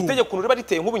bayifunga. itegeko riba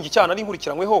riteye nk'ubu ngicyana ari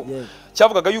nkurikiranyweho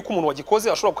cyavugaga yuko umuntu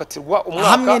wagikoze ashobora gukatirwa umwaka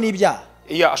hamwe n'ibyaha.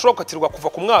 ashobora gukatirwa kuva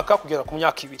ku mwaka kugera ku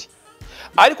myaka 2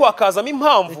 ariko hakazamo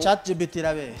impamvu ChatGPT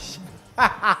irabeshya.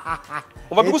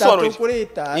 umva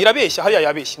bigusobanurira irabeshya hariya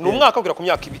yabeshya ni umwaka kugera ku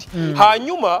myaka 2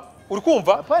 hanyuma uri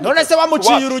kumva none se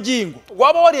wamuciye urugingo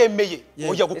waba waremeye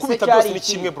oya gukubita byose ni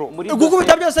kimwe bro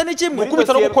gukubita byose ni kimwe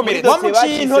gukubita no gukomeretsa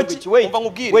wamuciye intoki umva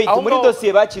nkubwire aho muri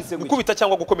dosiye bacitse gukubita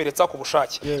cyangwa gukomeretsa ku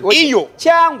bushake iyo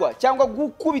cyangwa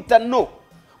gukubita no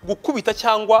gukubita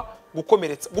cyangwa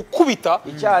gukomeretsa gukubita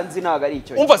icyanzi ntago ari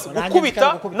icyo umva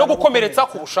gukubita no gukomeretsa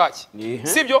ku bushake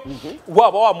sibyo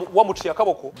waba wamuciye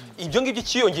akaboko ibyo ngibyo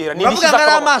kiyongera ni ibishyize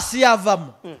akaboko amaso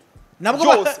yavamo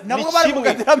nabwo bari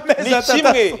kugatira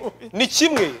ameza ni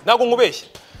kimwe ntago nkubeshya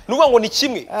nuvuga ngo ni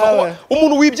kimwe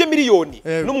umuntu wibye miliyoni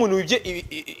n'umuntu wibye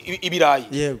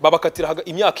ibirayi babakatira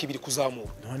imyaka 2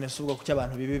 kuzamura none se ubwo kuki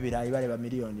abantu bibe ibirayi bareba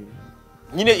miliyoni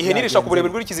nyine ihenirisha ku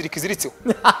burebure bw'ikiziriko iziritseho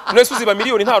none se uziba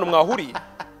miliyoni nta mwahuriye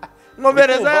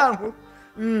ngobereza yangu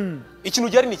ikintu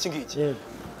cyari ni ikingiki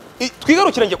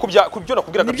twigarukira ngiye kubyo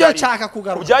nakubwiraga nibyo nshaka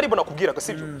kugaruka byari bo nakubwiraga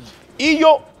sibyo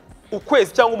iyo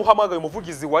ukwezi cyangwa umuhamagaye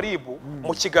umuvugizi wa RIB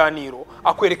mu kiganiro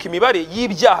akwereka imibare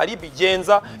y'ibyaha RIB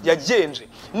igenza yagenje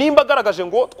nimba agaragaje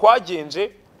ngo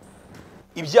twagenje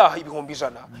ibyaha ibihumbi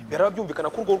 100 birabyumvikana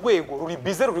ko urwo rwego ruri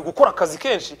bize ruri gukora akazi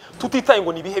kenshi tutitaye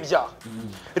ngo ni bihe byaha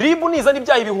RIB niza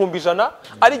n'ibyaha ibihumbi 100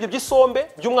 ari ibyo by'isombe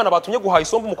by'umwana batumye guhaha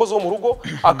isombe umukozi wo mu rugo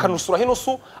akanusura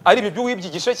hinusu ari ibyo by'uwibye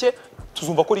igisheke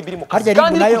tuzumva ko RIB mu kazi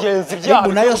kandi kugenza ibyaha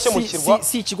nayo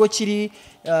si ikigo kiri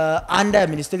under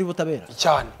Ministeri y'Ubutabera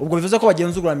cyane ubwo bivuze ko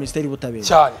bagenzurwa Ministeri y'Ubutabera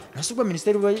cyane nasubwo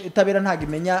Ministeri y'Ubutabera ntago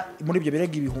imenya muri ibyo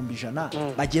birego ibihumbi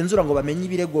 100 bagenzura ngo bamenye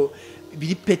ibirego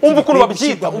biri peti umva ukuntu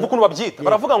babyita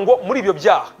baravuga ngo muri ibyo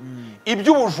byaha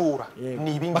iby'ubujura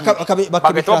ni ibingi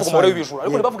bagahita bavuga umubare w'ibijura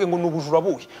ariko bavuga ngo ni ubujura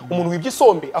buhe umuntu wibye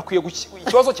isombe akwiye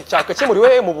ikibazo cye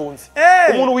cyakemuriwe mu bunzi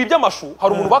umuntu wibye amashu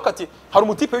hari umuntu bakati hari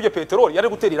umutipe w'ibyo peteroli yari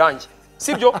gutera irangi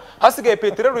sibyo hasigaye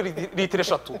peteroli litiro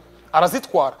 3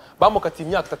 arazitwara bamukatiye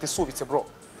imyaka 3 isubitse bro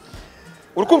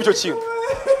uri kumva icyo kintu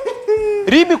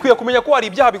RIB ikwiye kumenya ko hari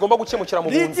ibyaha bigomba gukemukira mu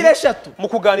bunzi mu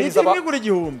kuganiriza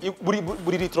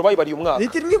buri litiro bayibariye umwaka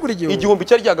igihumbi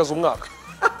cyari ryagaza umwaka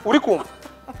uri kumva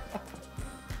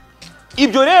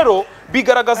ibyo rero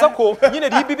bigaragaza ko nyine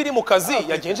RIB biri mu kazi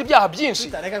yagenje ibyaha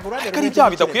byinshi ari ibyaha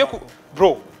bidakwiye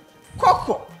bro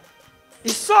koko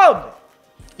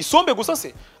isombe gusa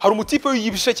se hari umutipe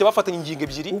y'ibisheke bafatanye ingingo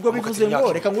 2 ubwo bivuze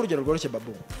ngo reka ngurugero rworoshye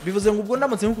babu bivuze ngo ubwo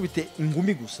ndamutse nkubite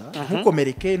ingumi gusa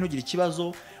ntukomereke ntugire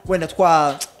ikibazo wenda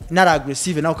nara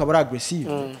aggressive nawe ukaba aggressive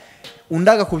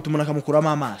undaga kubita umuntu akamukuramo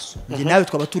amaso ngi nawe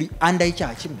twaba turi anda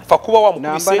y'icyaha kimwe fa kuba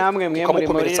wamukubise namwe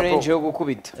muri range yo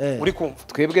gukubita uri kumva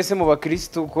twebwe se mu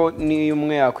bakristo ko ni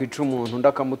umwe yakwica umuntu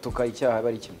ndakamutuka icyaha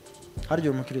bari kimwe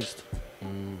haryo mu Kristo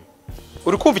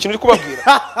uri kumva ikintu uri kubabwira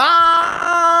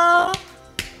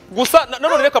gusa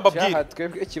nanone reka babwire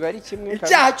twebwe kibari kimwe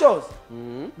icyaha cyose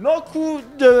no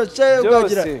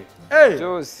kugira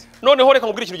byose noneho reka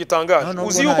ngubwire ikintu gitangaje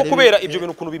uzi yuko kubera ibyo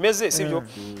bintu ukuntu bimeze sibyo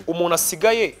umuntu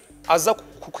asigaye aza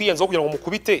kwiyenzaho kugira ngo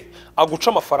mukubite aguca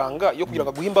amafaranga yo kugira ngo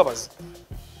aguhe imbabazi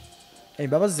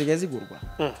imbabazi zigaye zigurwa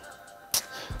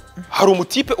hari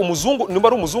umutipe umuzungu nimba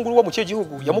ari umuzungu wo mu kihe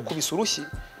gihugu yamukubise urushyi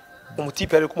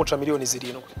umutipe yari kumuca miliyoni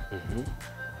 7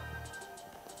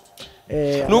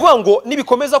 nuvuga ngo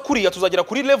nibikomeza kuriya tuzagira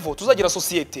kuri level tuzagira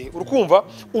societe urukumva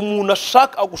umuntu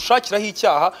ashaka agushakiraho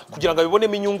icyaha kugira ngo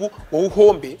abibonemo inyungu wowe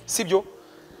uhombe sibyo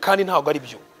kandi ntago ari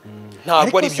byo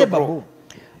ntago ari byo bro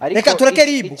reka tureke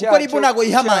RIB kuko RIB nago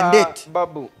yiha mandate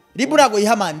RIB nago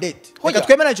yiha mandate reka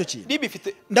twemera icyo kintu RIB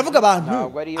ifite ndavuga abantu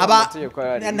ntago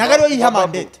ari yiha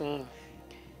mandate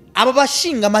aba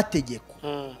bashinga amategeko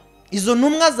izo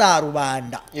ntumwa za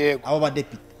rubanda abo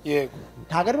badepite yego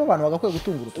ntago ari abantu bagakwiye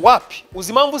gutunga urutoki wapi uzi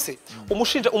impamvu se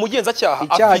umugenzacyaha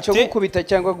icyaha cyo gukubita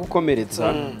cyangwa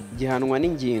gukomeretsa gihanwa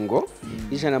n'ingingo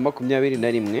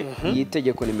 121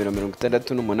 y'itegeko nimero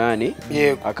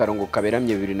 68 akarongo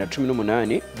kaberamye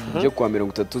 2018 byo kuwa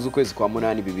 30 z'ukwezi kwa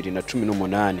 8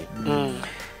 2018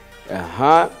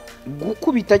 aha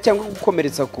gukubita cyangwa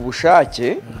gukomeretsa ku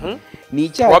bushake ni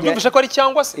icyaha wabyumvishe ko ari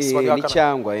cyangwa se ni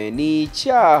cyangwa ni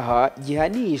icyaha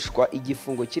gihanishwa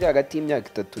igifungo kiri hagati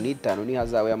y'imyaka 3 n'itanu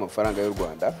n'ihazawe y'amafaranga y'u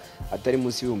Rwanda atari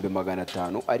munsi y'ibihumbi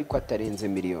 500 ariko atarenze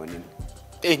miliyoni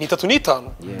ni 3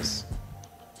 n'itanu yes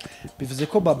bivuze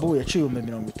ko babu yaciye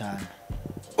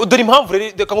 50 dore impamvu rero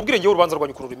reka nkubwire ngewe urubanza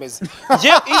rwanyu ukuntu rumeze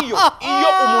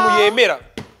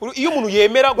iyo umuntu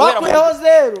yemera guhera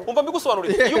umva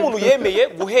mbigusobanurire iyo umuntu yemeye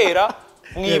guhera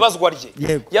mu ibazwa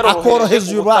rye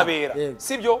yaroroheje ubutabera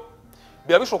sibyo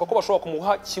biba bishoboka ko bashobora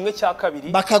kumuha kimwe cya kabiri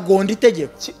bakagonda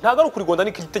itegeko ntago ari ukurigonda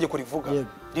niko itegeko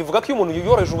rivuga ko iyo umuntu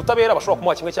yoroheje ubutabera bashobora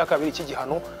kumuha kimwe cya kabiri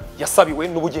cy'igihano yasabiwe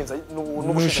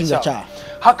n'ubushinjacyaha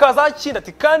hakaza kindi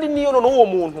ati kandi niyo none uwo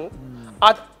muntu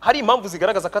hari impamvu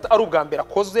zigaragaza ko ari ubwa mbere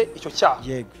akoze icyo cyaha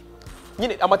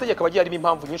nyine amategeko abagiye arimo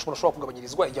impamvu nyinshi umuntu ashobora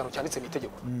kugabanyirizwa igihano cyanditse mu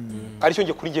itegeko aricyo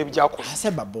ngiye kuri ngiye byakoze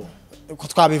ase babo ko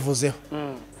twabivuzeho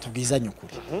tubwizanye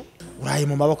ukuri uraye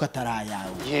mu maboko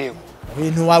atarayawe yego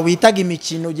ibintu wawitaga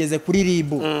imikino ugeze kuri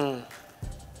ribu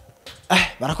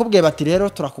barakubwiye bati rero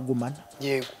turakugumana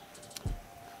yego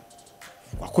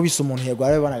wakubise umuntu yego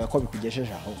arabonaga ko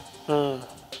bikugesheje aho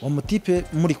uwo mutipe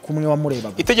muri kumwe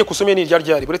wamurebaga itegeko usomye ni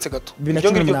ryari buretse gato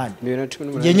 2018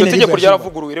 iryo tegeko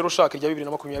ryaravuguruwe rero ushaka irya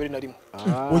 2021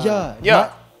 oya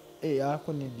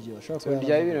yako nibyo shaka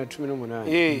irya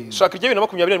 2018 shaka irya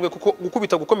 2021 kuko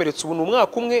gukubita gukomeretsa ubu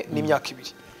n'umwaka umwe ni imyaka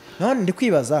 2 none ndi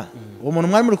kwibaza uwo muntu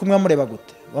mwari muri kumwe wamureba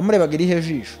gute wamurebaga iri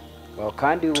hejisho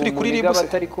kandi turi kuri ribu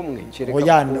batari kumwe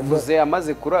kereka uvuze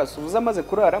amaze kurasa uvuze amaze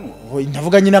kuraramo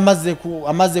ndavuga nyine amaze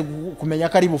kumenya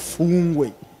ko ari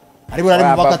bufungwe ari burari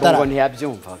mu bakatara ngo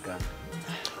ntiyabyumvaga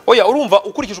oya urumva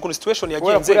ukurikije ukuntu situation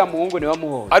yagenze uriya muhungu ni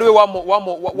wamuhoza ari we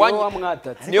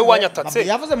wamwatatse niyo wanyatatse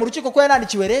yavuze mu rukiko ko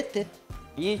yanandikiwe rete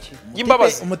yiki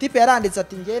y'imbabazi umutipe yaranditse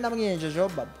ati ngiye namwiyenjejeho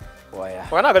baba oya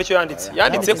ntago aricyo yanditse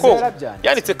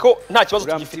yanditse ko nta kibazo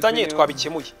tugifitanye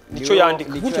twabikemuye nico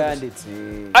yandika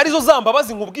arizo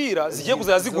zambabazi nkubwira zigiye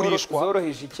kuzazigurishwa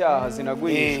zoroheje icyaha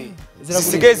zinagurishwa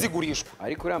zisigaye zigurishwa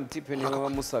ariko uriya mutipe niwe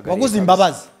wamusaga waguze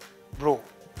imbabazi bro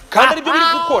kandi aribyo biri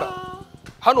gukora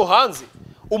hano hanze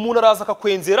umuntu araza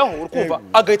akakwenzeraho urukumva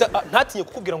agahita ntatinye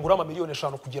kukubwira ngo urama miliyoni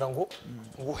 5 kugira ngo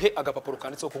nguhe agapapuro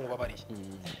kanditseho ko ngubabariye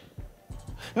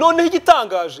noneho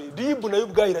igitangaje ribu nayo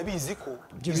ubwayo irabizi ko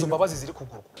izo mbabazi ziri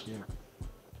kugurwa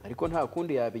ariko nta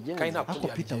kundi yabigenza ako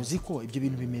Peter uziko ibyo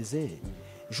bintu bimeze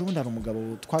ejo bundi ari umugabo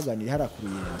twaganiriye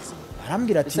harakuruyenze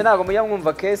arambwira ati ese ntago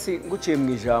muyamwumva kesi nguciye mu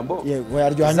ijambo yego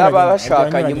yaryohanye zaba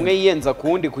bashakanye umwe yiyenza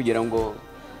kundi kugira ngo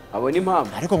abone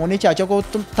impamvu ariko ngo n'icyaha cyo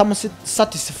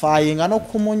kutamusatisfyinga no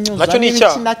kumunyuza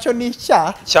nacyo ni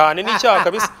icyaha cyane ni icyaha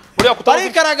kabisa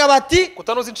barikaraga bati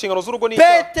kutanoza inshingano z'urugo ni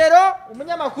icyaha Petero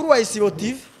umunyamakuru wa Isibo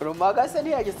TV Rumaga se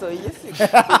ntiyagisoye igisigo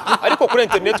ariko kuri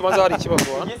internet ubanza hari ikibazo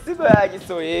igisigo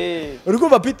yagisoye uri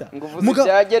kumva Peter umugabo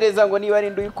cyagereza ngo niba ari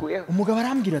nduyikuyeho umugabo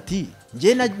arambwira ati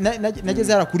ngiye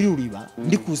nageze hara kuri Ruriba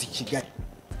ndi kuza Kigali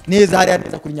neza hari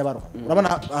neza kuri Nyabarongo urabona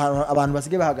abantu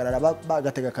basigaye bahagarara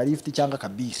bagatega karifti cyangwa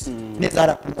kabisi neza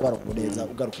hari kuri Nyabarongo neza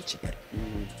ugaruka Kigali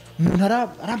umuntu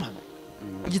aramana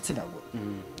igitsina go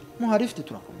mu harifti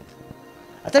turakomeza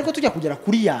atari ko tujya kugera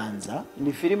kuri Yanza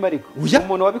ni film ariko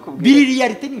umuntu wabikubwira biri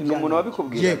reality ni umuntu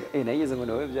wabikubwira nageze ngo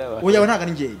nawe byabaye oya ntaga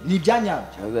ni ngiye ni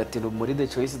byanyabyo ati muri the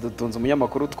choice dutunze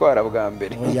umunyamakuru utwara bwa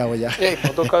mbere oya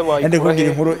imodoka wayi ende kugira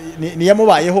inkuru ni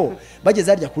yamubayeho bageze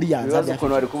harya kuri Yanza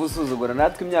ukuntu bari kubusuzugura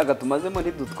natwe imyaka tumazemo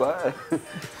ntidutwara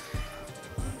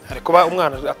ariko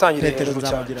umwana atangiriye hejuru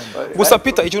cyane gusa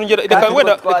Peter ikintu reka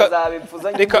wenda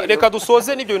reka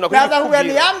dusoze n'ibyo binakubwira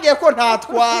yambwiye ko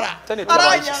ntatwara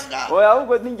aranyanga oya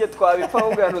ahubwo ninge twabipfa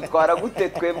ahubwo yanutwara gute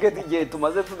twebwe igihe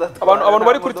tumaze tudatwara abantu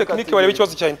bari kuri tekinike bareba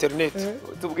ikibazo cya internet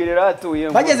tubwirira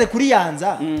hatuyemo bageze kuri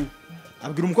Yanza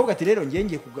abwira umukobwa ati rero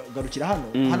ngiye kugarukira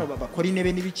hano bakora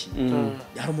intebe n'ibiki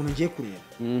hari umuntu ngiye kureba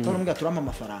none mbwa turama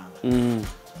amafaranga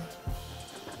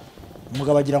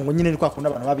umugabo agira ngo nyine ni kwa kundi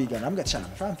abantu babigana ambwa cyane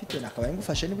amafaranga mfite nakabaye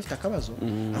ngufashe niba ufite akabazo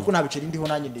ariko nta biceri ndiho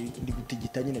nanjye ndi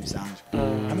gutigita nyine bisanzwe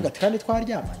ambwa ati kandi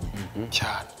twaryamanye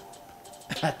cyane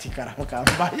ati karamuka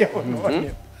mbayeho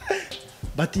none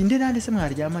batinde nande se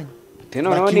mwaryamanye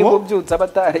none niba ubyutse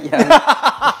abataryamye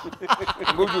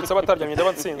ngo ubyutse abataryamye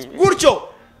ndabatsinzwe gutyo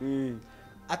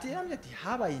ati yambye ati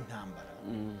habaye intambara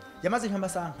yamaze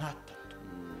nk'amasaha nk'atatu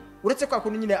uretse kwa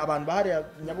kundi nyine abantu bahari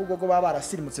Nyabugogo baba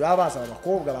barasirimutse baba baza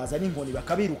abakobwa baza n'inkoni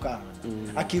bakabirukanka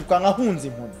akirukanka ahunze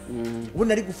inkoni ubu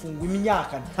nari gufungwa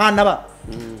imyaka nta naba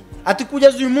ati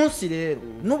kugeza uyu munsi rero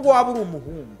nubwo waba uri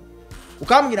umuhungu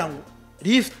ukambwira ngo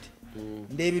lift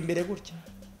ndeba imbere gutya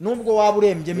nubwo waba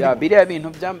urembye biriya bintu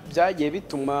byagiye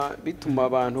bituma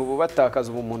abantu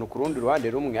batakaza ubumuntu ku rundi ruhande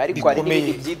rumwe ariko hari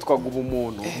n'ibindi byitwaga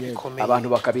ubumuntu abantu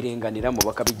bakabirenganiramo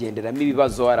bakabigenderamo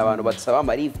ibibazo hari abantu basaba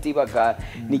amarifti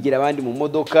bakanigira abandi mu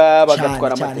modoka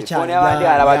bagatwara amatelefone y'abandi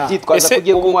hari ababyitwaza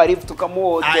kugiye kumuha lift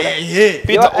ukamuhotera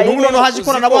ubu noneho haje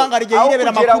ikoranabuhanga rigiye yirebera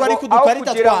amakuru ari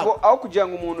kudukarita twabo aho kugira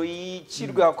ngo umuntu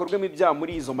yicirwe hakorwemo ibyaha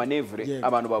muri izo manevre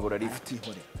abantu babura lift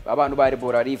abantu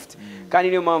barebora lift kandi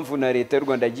niyo mpamvu na leta y'u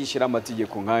Rwanda yagishyira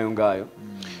amategeko nk'ayo ngayo.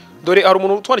 Dore hari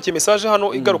umuntu utwandikiye message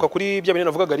hano igaruka kuri bya bintu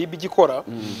navugaga ribi gikora.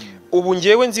 Ubu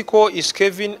ngewe nzi ko Ish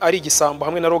Kevin ari igisambo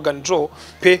hamwe na Logan Joe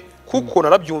pe kuko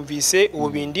narabyumvise ubu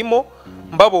bindimo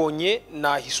mbabonye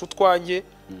nahisha utwanjye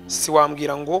si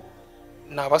wambwira ngo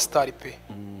naba star pe.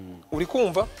 Uri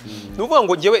kumva? Nuvuga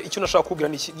ngo ngewe icyo nashaka kubwira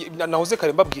ni nahoze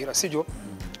kare mbabwira sibyo?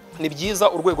 Ni byiza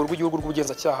urwego rw'igihugu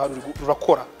rw'ubugenzacyaha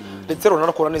rurakora ndetse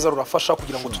runanakora neza rurafasha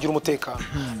kugira ngo tugire umutekano,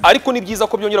 ariko ni byiza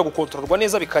ko byongera gukontororwa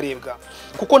neza bikarebwa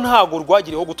kuko ntago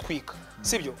rwagiriyeho gutwika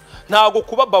sibyo, ntago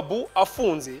kuba babu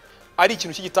afunze ari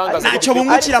ikintu cy'igitangaza ntacyo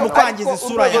bumukira mu kwangiza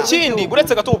isura yawe. Ikindi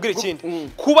buretse gato ubwire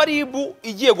ikindi kuba ribu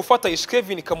igiye gufata Ish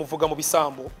Kevin ikamuvuga mu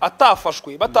bisambo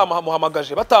atafashwe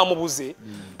batamuhamagaje batamubuze,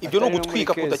 ibyo no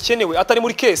gutwika kudakenewe atari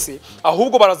muri kese,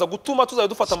 ahubwo baraza gutuma tuzaye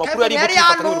dufata amakuru ari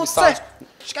mu bisanzwe.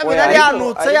 Shikabira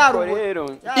yanutse yarugo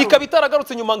ikaba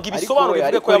itaragarutse nyuma ngo ibisobanuro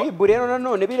bivuge ko ribu rero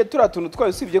nanone bire turatuntu twayo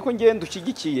usibye ko ngende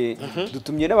ushigikiye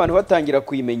dutumye n'abantu batangira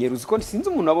kuyimenyera, uzi ko sinzi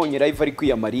umuntu abonye live ari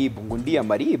kwiyamaribu ngo ndi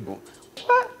yamaribu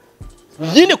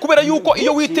nyine kubera yuko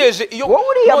iyo witeje iyo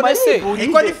none se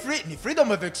iko ni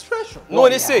freedom of expression,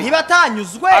 none se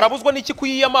nibatanyuzwe arabuzwa n'iki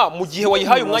kuyiyama mu gihe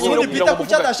wayihaye umwanya wo kugira ngo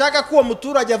muvuga adashaka ko uwo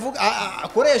muturage avuga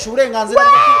akoresha uburenganzira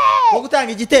bwo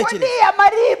gutanga igitekerezo. Ndi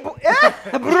yamaribu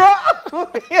bro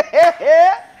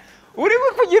uri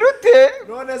kugira ute?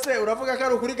 None se uravuga ko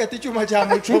ari ukuri gati cyuma cya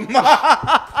mucuma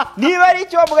niba ari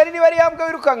icyo mugani, niba ari yambwa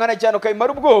wirukankana cyane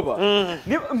ukayimara ubwoba,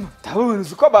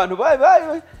 tabuzi ko abantu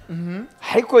bayi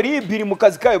ariko ribiri mu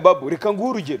kazi kayo babu, reka nguhe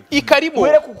urugero ikarimo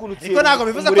iko ntago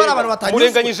bivuze ko ari abantu batanyuzwe.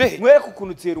 Murenganyije mwereke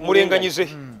ukuntu tsera murenganyije.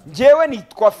 Njyewe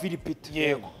nitwa Philipita,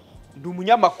 yego ndi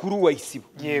umunyamakuru wa Isibo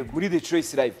muri The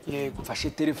Choice Live. Mfashe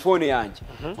telefone yanjye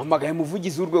mpamagaye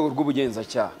umuvugizi w'urwego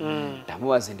rw'ubugenzacyaha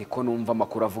ndamubaze ndiko numva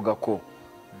amakuru avuga ko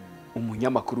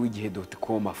umunyamakuru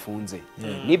w'igihe.com afunze,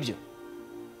 nibyo?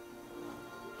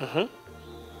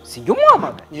 Sinjye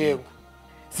umuhamagaye, yego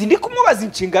sindi kumubaza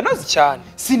inshingano ze cyane,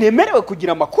 sinemerewe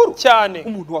kugira amakuru cyane,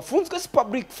 umuntu wafunzwe si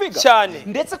public figure cyane,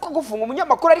 ndetse ko gufunga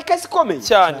umunyamakuru ari kesi ikomeye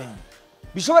cyane,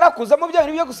 bishobora kuzamo bya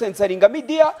bintu byo gusensaringa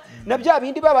media na bya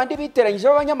bindi babandi biteranyije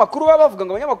b'abanyamakuru baba bavuga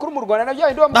ngo abanyamakuru mu Rwanda na bya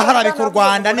bindi baharabika u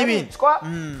Rwanda n'ibindi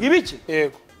ibiki.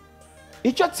 Yego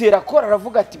icyo tsera akora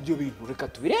aravuga ati ibyo bintu reka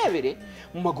tubirebere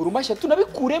mu maguru mashya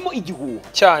tunabikuremo igihuha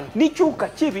cyane n'icyuka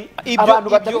kibi abantu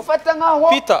batabifata nkaho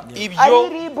Peter ibyo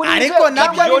ariko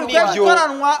nabyo nibyo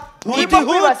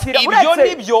ibyo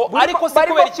nibyo ariko se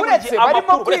kubera iki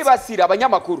barimo kwibasira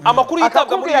abanyamakuru amakuru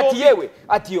yitabwa muri ati yewe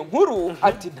ati iyo nkuru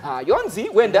ati ntayo nzi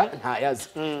wenda ntayazi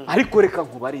ariko reka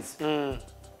nkubarize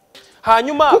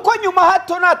hanyuma kuko nyuma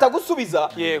hato natagusubiza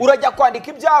urajya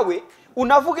kwandika ibyawe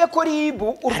unavuge ko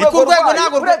ribu urwego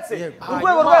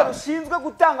rwayo rushinzwe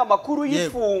gutanga amakuru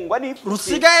y'ifungwa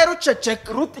rusigaye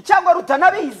ruceceka cyangwa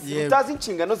rutanabizi rutazi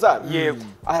inshingano zabo,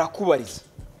 arakubariza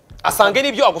asange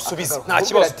n'ibyo agusubiza nta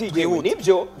kibazo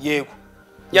nibyo. Yego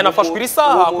yanafashwe iri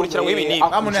saha akurikiranwe ibi nibi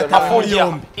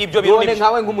afungiye ibyo bintu none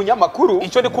nkawe nk'umunyamakuru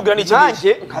icyo ndikubwira ni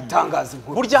nanjye nkatangaza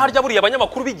inkuru. Burya harya buriya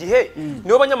abanyamakuru b'igihe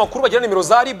nibo banyamakuru bagira nimero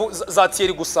za ribu za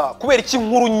Thierry gusa kubera iki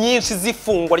inkuru nyinshi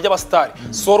zifungwa ry'abastari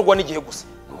sorwa n'igihe gusa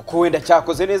uko wenda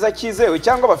cyakoze neza cyizewe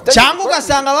cyangwa bafite cyangwa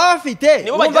ugasanga baba bafite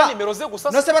nibo bagira nimero ze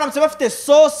gusa nose baramutse bafite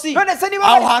sosi none se niba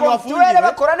aho hantu bafungiye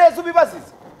bakora neza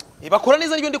ubibazize bakora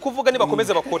neza n'ibyo ndi kuvuga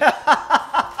nibakomeze bakore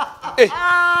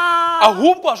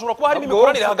ahubwo hashobora kuba harimo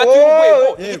imikoranire hagati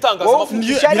y'urwego n'itangazamakuru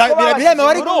birabemewe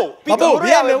ariko babo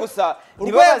biremewe gusa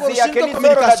urwego rushinzwe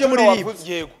communication muri RIB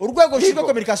urwego rushinzwe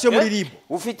communication muri RIB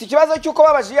ufite ikibazo cy'uko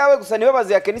babaje yawe gusa niwe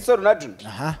bazi ya Kenisoro na June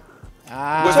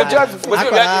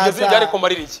igeze byari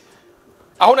komarira iki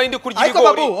aho nari ndi kurya ibigori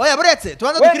ariko babu oya buretse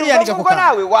tubanza dukiriyanika kuko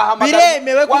nawe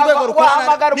biremewe ku rwego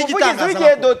rukorana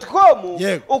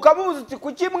n'igitangazamakuru ukamubuza uti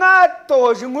kuki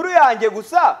mwatoje inkuru yanjye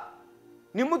gusa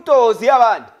nimutozi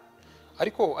y'abandi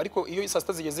ariko iyo saa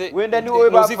sita zigeze wenda ni wowe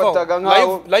bafataga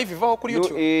nkaho live ivaho kuri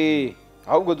YouTube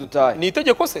ahubwo dutaye ni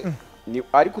itegeko se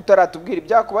ariko utaratubwira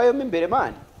ibyakubayemo imbere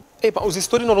mani uzi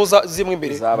story none zimwe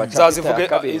imbere zazivuge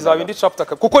izaba indi chapter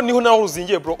kuko niho naho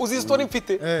uzingiye bro uzi story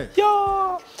mfite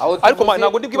ariko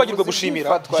ntabwo ndibwibagirwe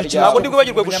gushimira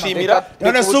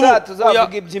none se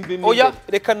tuzavuga iby'imbimi oya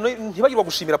reka ntibagirwa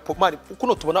gushimira mani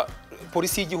kuko tubona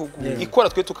polisi y'igihugu ikora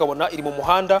twe tukabona iri mu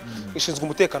muhanda ishinzwe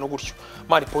umutekano gutyo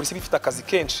mani polisi bifite akazi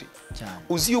kenshi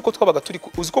uzi yuko twabaga turi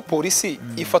uzi ko polisi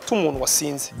ifata umuntu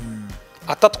wasinze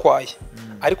atatwaye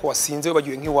ariko wasinze we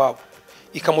bagiye nk'iwabo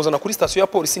ikamuzana kuri station ya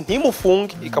polisi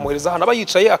ntimufunge ikamuhereza ahantu aba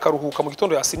yicaye akaruhuka mu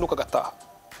gitondo yasinduka agataha.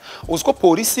 Uzi ko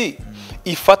polisi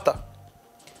ifata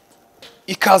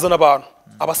ikazana abantu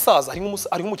abasaza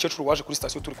ari nk'umukecuru waje kuri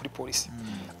station turi kuri polisi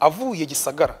avuye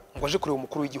Gisagara ngo aje kureba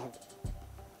umukuru w'igihugu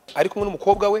ari kumwe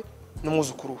n'umukobwa we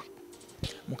n'umwuzukuru we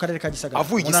mu karere ka Gisagara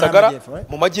avuye Gisagara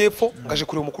mu majyepfo ngaje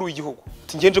kureba umukuru w'igihugu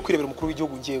ati ngenje kwirebera umukuru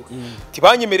w'igihugu ngewe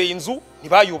tibanyemereye inzu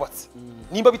ntibayubatse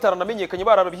nimba bitaranamenyekanye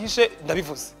bararabihishe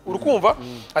ndabivuze urukumva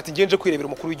ati ngenje kwirebera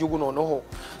umukuru w'igihugu noneho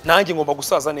nanjye ngomba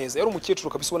gusaza neza yari umukecuru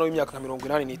kabisa ubona w'imyaka nka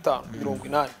 85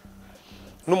 80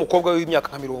 n'umukobwa w'imyaka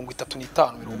nka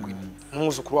 35 40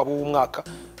 n'umwuzukuru wabo w'umwaka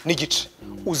n'igice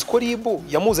uzi ko ribu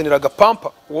yamuzaniraga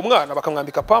pampa uwo mwana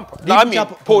bakamwambika pampa nami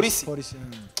polisi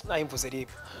nayimvuze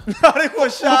ribu ariko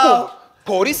sha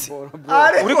polisi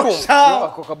uri kumva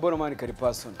ako kaboro mani kari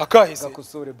person akahise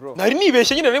gakusore bro nari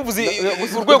nibeshye nyine nimvuze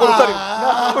urwego rutari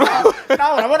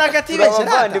nawe urabona gatibeshye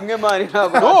nandi mwe mani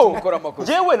ntabwo ukora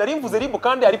amakosa jewe nari mvuze ribu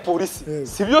kandi ari polisi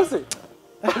si byose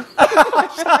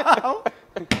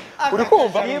uri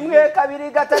kumva imwe kabiri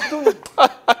gatatu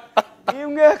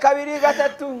imwe kabiri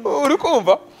gatatu uri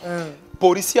kumva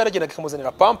polisi yaragendaga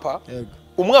ikamuzanira pampa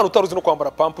umwana utaruzi no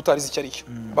kwambara pampa utarizi icyo aricyo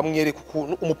bamwereka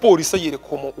ukuntu umupolisi yereka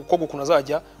uko gukuna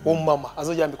azajya wo mama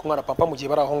azajyambika umwana pampa mu gihe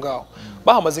bari aho ngaho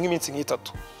bahamaze nk'iminsi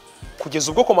nk'itatu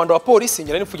kugeza ubwo komanda wa polisi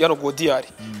ngera n'imfugi hano Godiyari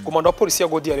komanda wa polisi ya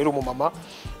Godiyari rero umumama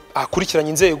akurikiranye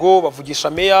inzego bavugisha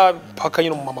meya paka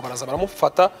nyine umumama baraza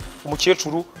baramufata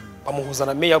umukecuru bamuhuza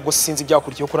na meya go sinzi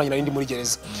byakurikiye ko nanyina ndi muri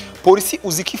gereza polisi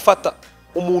uzikifata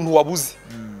umuntu wabuze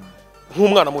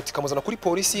nk'umwana muti kamuzana kuri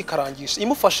polisi karangisha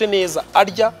imufashe neza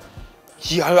arya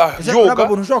yoga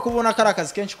abantu ushobora kubona kari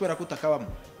akazi kenshi kubera ko utakabamo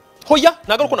hoya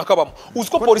nagaruko nakabamo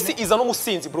uziko polisi izana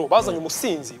umusinzi bro bazanye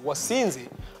umusinzi wasinze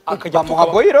akajya bamuha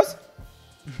boyiros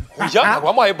hoya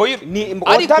nagwamuhaye boyiro ni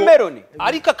watermelon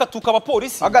ariko akatuka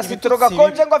abapolisi agasitiro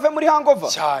gakonje ngo ave muri hangover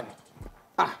cyane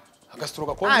agasitiro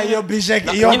gakonje ayo bije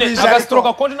iyo bije agasitiro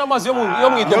gakonje n'amazi yo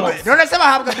mu idomoro none se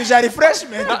bahabwa bije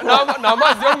refreshment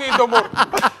n'amazi yo mu idomoro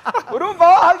urumva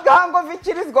hangover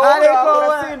ikirizwa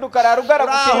urasinduka rarugara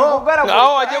kutigugara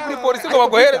naho wagiye kuri polisi ngo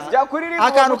bagohereze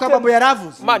akantu kababu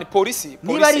yaravuze mani polisi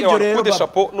niba ari ibyo rero kude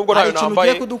chapeau nubwo ntayo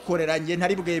nambaye ugiye kudukorera nge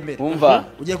ntari bwemere umva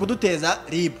ugiye kuduteza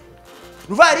rib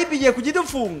ruva rib igiye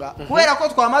kugidufunga kubera ko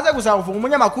twamaze gusaba gufunga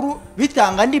umunyamakuru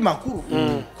bitanga andi makuru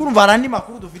kurumva andi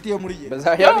makuru dufitiye muri ye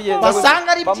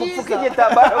basanga ari byiza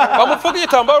bamupfuka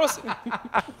igitambaro se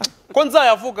ko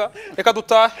nzayavuga reka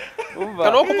dutahe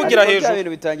kano kuvugira hejuru ibintu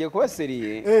bitangiye kuba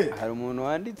seriye hari umuntu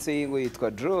wanditse ngo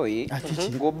yitwa Joy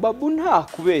ngo babu nta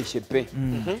kubeshye pe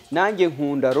nanjye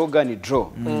nkunda Rogan Joe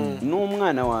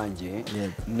n'umwana wanjye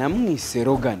namwise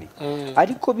Rogan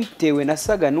ariko bitewe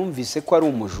nasaga numvise ko ari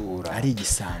umujura ari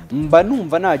igisambo mba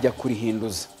numva najya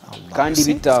kurihinduza kandi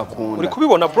bitakunda uri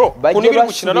kubibona bro kuntu biri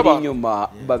gukina n'abantu inyuma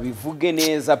babivuge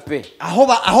neza pe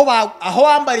aho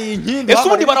wambariye inkingi ese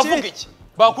ubundi baravuga iki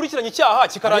bakurikiranye icyaha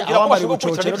kikarangira ko bashobora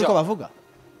gukurikirana icyaha bavuga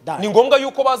ni ngombwa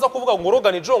yuko baza kuvuga ngo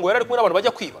Rogan Joe ngo yari kumwe n'abantu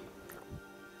bajya kwiba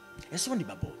ese ubundi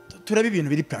babo turebe ibintu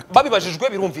biri practical babibajijwe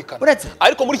birumvikana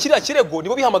ariko muri kiriya kirego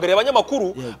nibo bihamagariye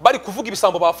abanyamakuru bari kuvuga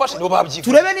ibisambo bafashe nibo babyivuga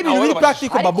turebe n'ibintu biri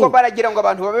practical babo ariko baragira ngo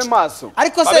abantu babe maso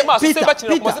ariko se Peter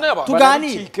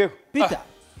tuganire Peter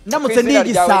ndamutse ndi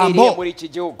igisambo muri iki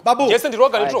gihugu babu Jesse ndi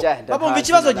Rogan Joe babu mva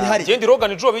ikibazo gihari je ndi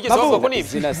Rogan Joe bigeze bavuga ko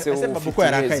nibi ese babu ko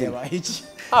yarakaye iki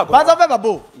baza ve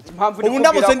babu ubu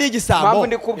ndamutse ndi igisambo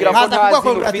nkaza kuvuga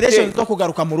congratulations zo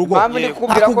kugaruka mu rugo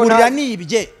akugurira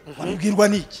nibye wabwirwa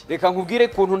niki reka nkubwire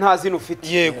kuntu ntazi nufite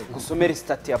yego gusomera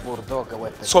stat ya Bulldog we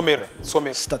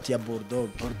somere stat ya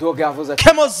Bulldog yavuze ati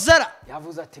Kemozera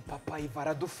yavuze ati papa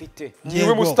ivara dufite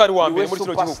niwe musitari wa mbere muri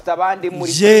kino gihugu abandi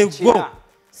muri yego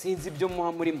sinzi ibyo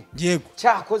muha murimo yego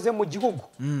cyakoze mu gihugu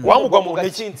wamugwa mu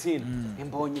ntege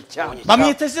imbonye icyamba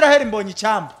bamwita Israel imbonye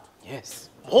icyamba yes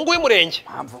muhungu w'umurenge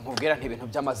mpamvu nkubwira n'ibintu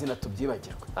by'amazina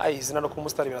tubyibagirwa izina no ku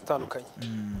musitari biratandukanye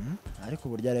ariko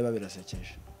burya reba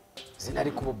birasekeje zina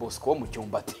ari kubo Bosco wo mu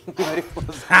cyumbati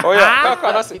oya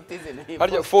kakana se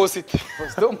harya Fosite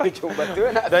wo mu cyumbati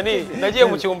we Dani nagiye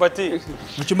mu cyumbati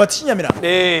cy'Inyamirama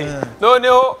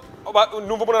noneho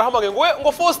numva umuntu arahamagaye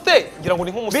ngo Faustin ngira ngo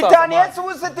ni nk'umusaza bitani Yesu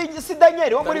si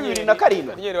Daniel wo muri 2007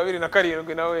 Daniel wa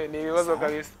 2007 nawe ni ibibazo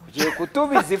kabisa ugiye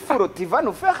kutubiza ifuro tiva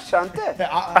nous faire chanter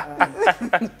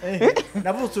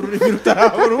navutse ururimi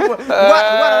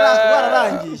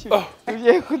rwararangiye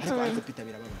ugiye kutubiza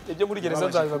ibyo muri gereza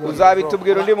nzabivuga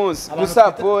uzabitubwira undi munsi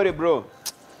gusa Paul bro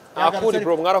akuri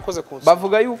bro mwarakoze kunsu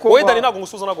bavuga yuko wowe Dani ntago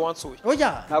ngusuza ntago wansuye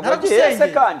oya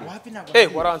naragusengeye kandi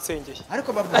waransengeye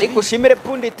ariko ushimire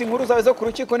punditi inkuru zawe zo ku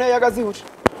rukiko nayo yagazihuje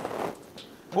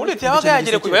punditi yabaga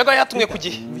yagere ku yaga yatumwe ku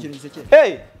gihe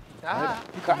hey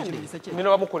kandi ni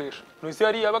nabamukoresha n'isi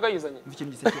yari yabaga yizanye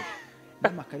ikintu gisekeje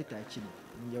n'amakarita yakina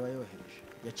njye wayohereje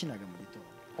yakinaga mu gitondo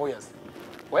oya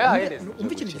wayahereza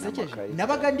umva ikintu gisekeje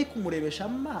nabaga ndi kumurebesha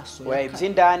amaso oya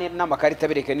iby'indani n'amakarita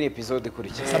bireke ni episode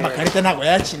kurikira amakarita ntago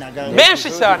yakinaga menshi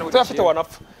cyane utafite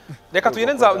wanapfa reka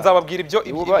tugende nzababwira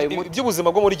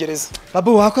iby'ubuzima bwo muri gereza.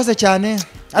 Babu wakoze cyane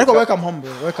ariko welcome home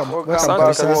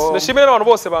ndashimira n'abantu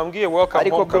bose bambwiye welcome home.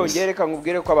 ariko bro reka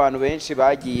nkubwire ko abantu benshi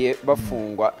bagiye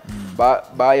bafungwa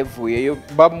bavuyeyo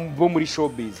bo muri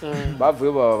showbiz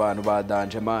bavuyeyo baba abantu ba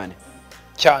danger man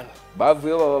cyane,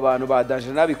 bavuyeyo baba abantu ba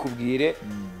danger nabikubwire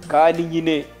kandi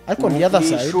nyine ariko ni other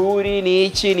side ishuri ni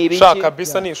iki ni ibiki shaka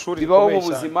kabisa ni ishuri bibaho mu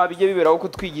buzima bijye biberaho ko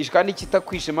twigisha kandi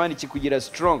kitakwishe man kikugira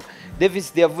strong.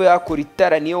 Davis yavuye akora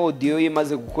itara niyo audio ye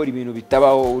maze gukora ibintu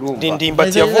bitabaho urumva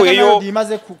ndimbati yavuyeyo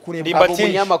imaze kureba ndimbati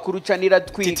umunyamakuru canira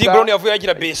twika Titi Brown yavuye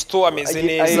agira besto ameze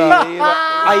neza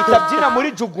ahita byina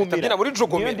muri jugumira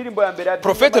niyo ndirimbo ya mbere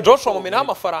Prophet Joshua mumena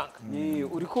amafaranga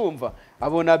uri kumva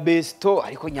abona besto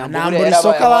ariko nyambura era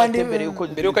abandi mbere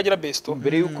yuko agira besto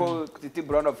mbere yuko Titi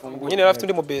Brown afunguye nyine rafite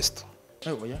undi mu besto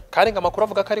kandi ngamakuru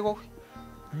avuga ko ari wowe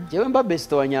jewe mba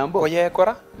besto wa nyambo oya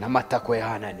yakora namatako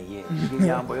yahananiye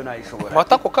nyambo yo nayishobora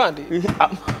matako kandi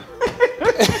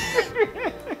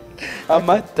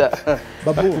amata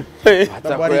babu bari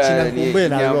kinakumbe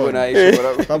nawe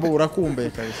babu urakumbe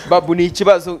kabisa babu ni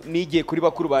ikibazo nigiye kuri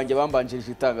bakuru banjye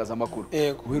bambanjirije itangazamakuru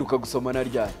uheruka gusoma na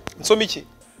ryari nsoma iki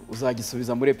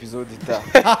uzagisubiza muri episode ita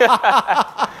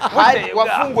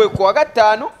wafunguye ku wa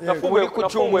gatanu nafunguye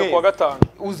ku wa gatanu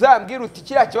uzambwira uti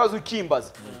kiriya kibazo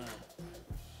ukimbaza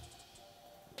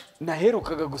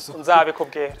naherukaga gusoma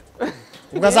nzabikubwira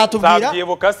ubwo azatubwira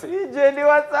ndabyibuka se igende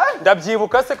wasanga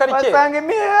ndabyibuka se kari kera wasanga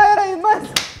imihera imaze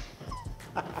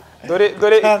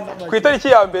dore ku itariki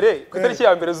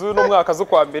ya mbere z'uno mwaka zo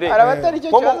kwa mbere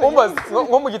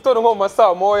nko mu gitondo nko mu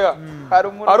masaa moya hari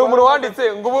umuntu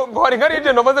wanditse ngo hari nka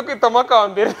legend amaze kwitamo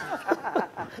akambere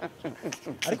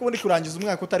ariko ubundi kurangiza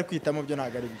umwaka utari kwitamo byo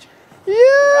ntago ari byo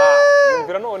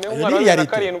yumvira none umwana wa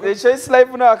 7 Choice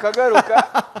Live nakagaruka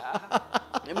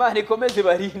Imana ikomeze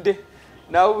barinde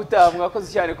nawe ubutaha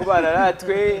mwakoze cyane kubana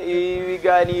natwe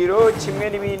ibiganiro kimwe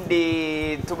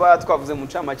n'ibindi tuba twavuze mu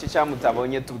ncamake cyangwa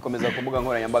mutabonye tubikomeza ku mbuga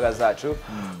nkoranyambaga zacu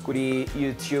kuri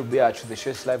YouTube yacu The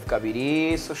Choice Live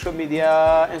kabiri, social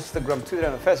media Instagram,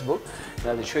 Twitter na Facebook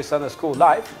na The Choice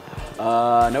 _live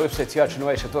na website yacu ni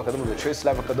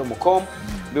 @thechoicelive.com.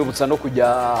 Bibutsa no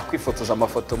kujya kwifotoza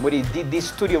amafoto muri DD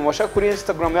Studio mwasha kuri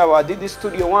Instagram yabo DD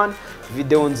Studio 1,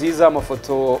 video nziza,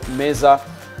 amafoto meza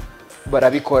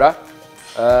barabikora.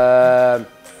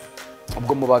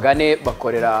 Ubwo mubagane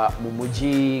bakorera mu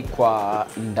mujyi kwa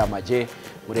Ndamage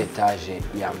muri etage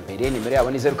ya mbere, nimero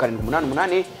yabo ni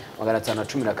 0788 517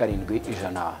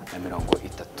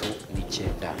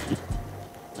 139.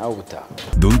 Nawe ubutaha.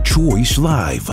 The Choice Live.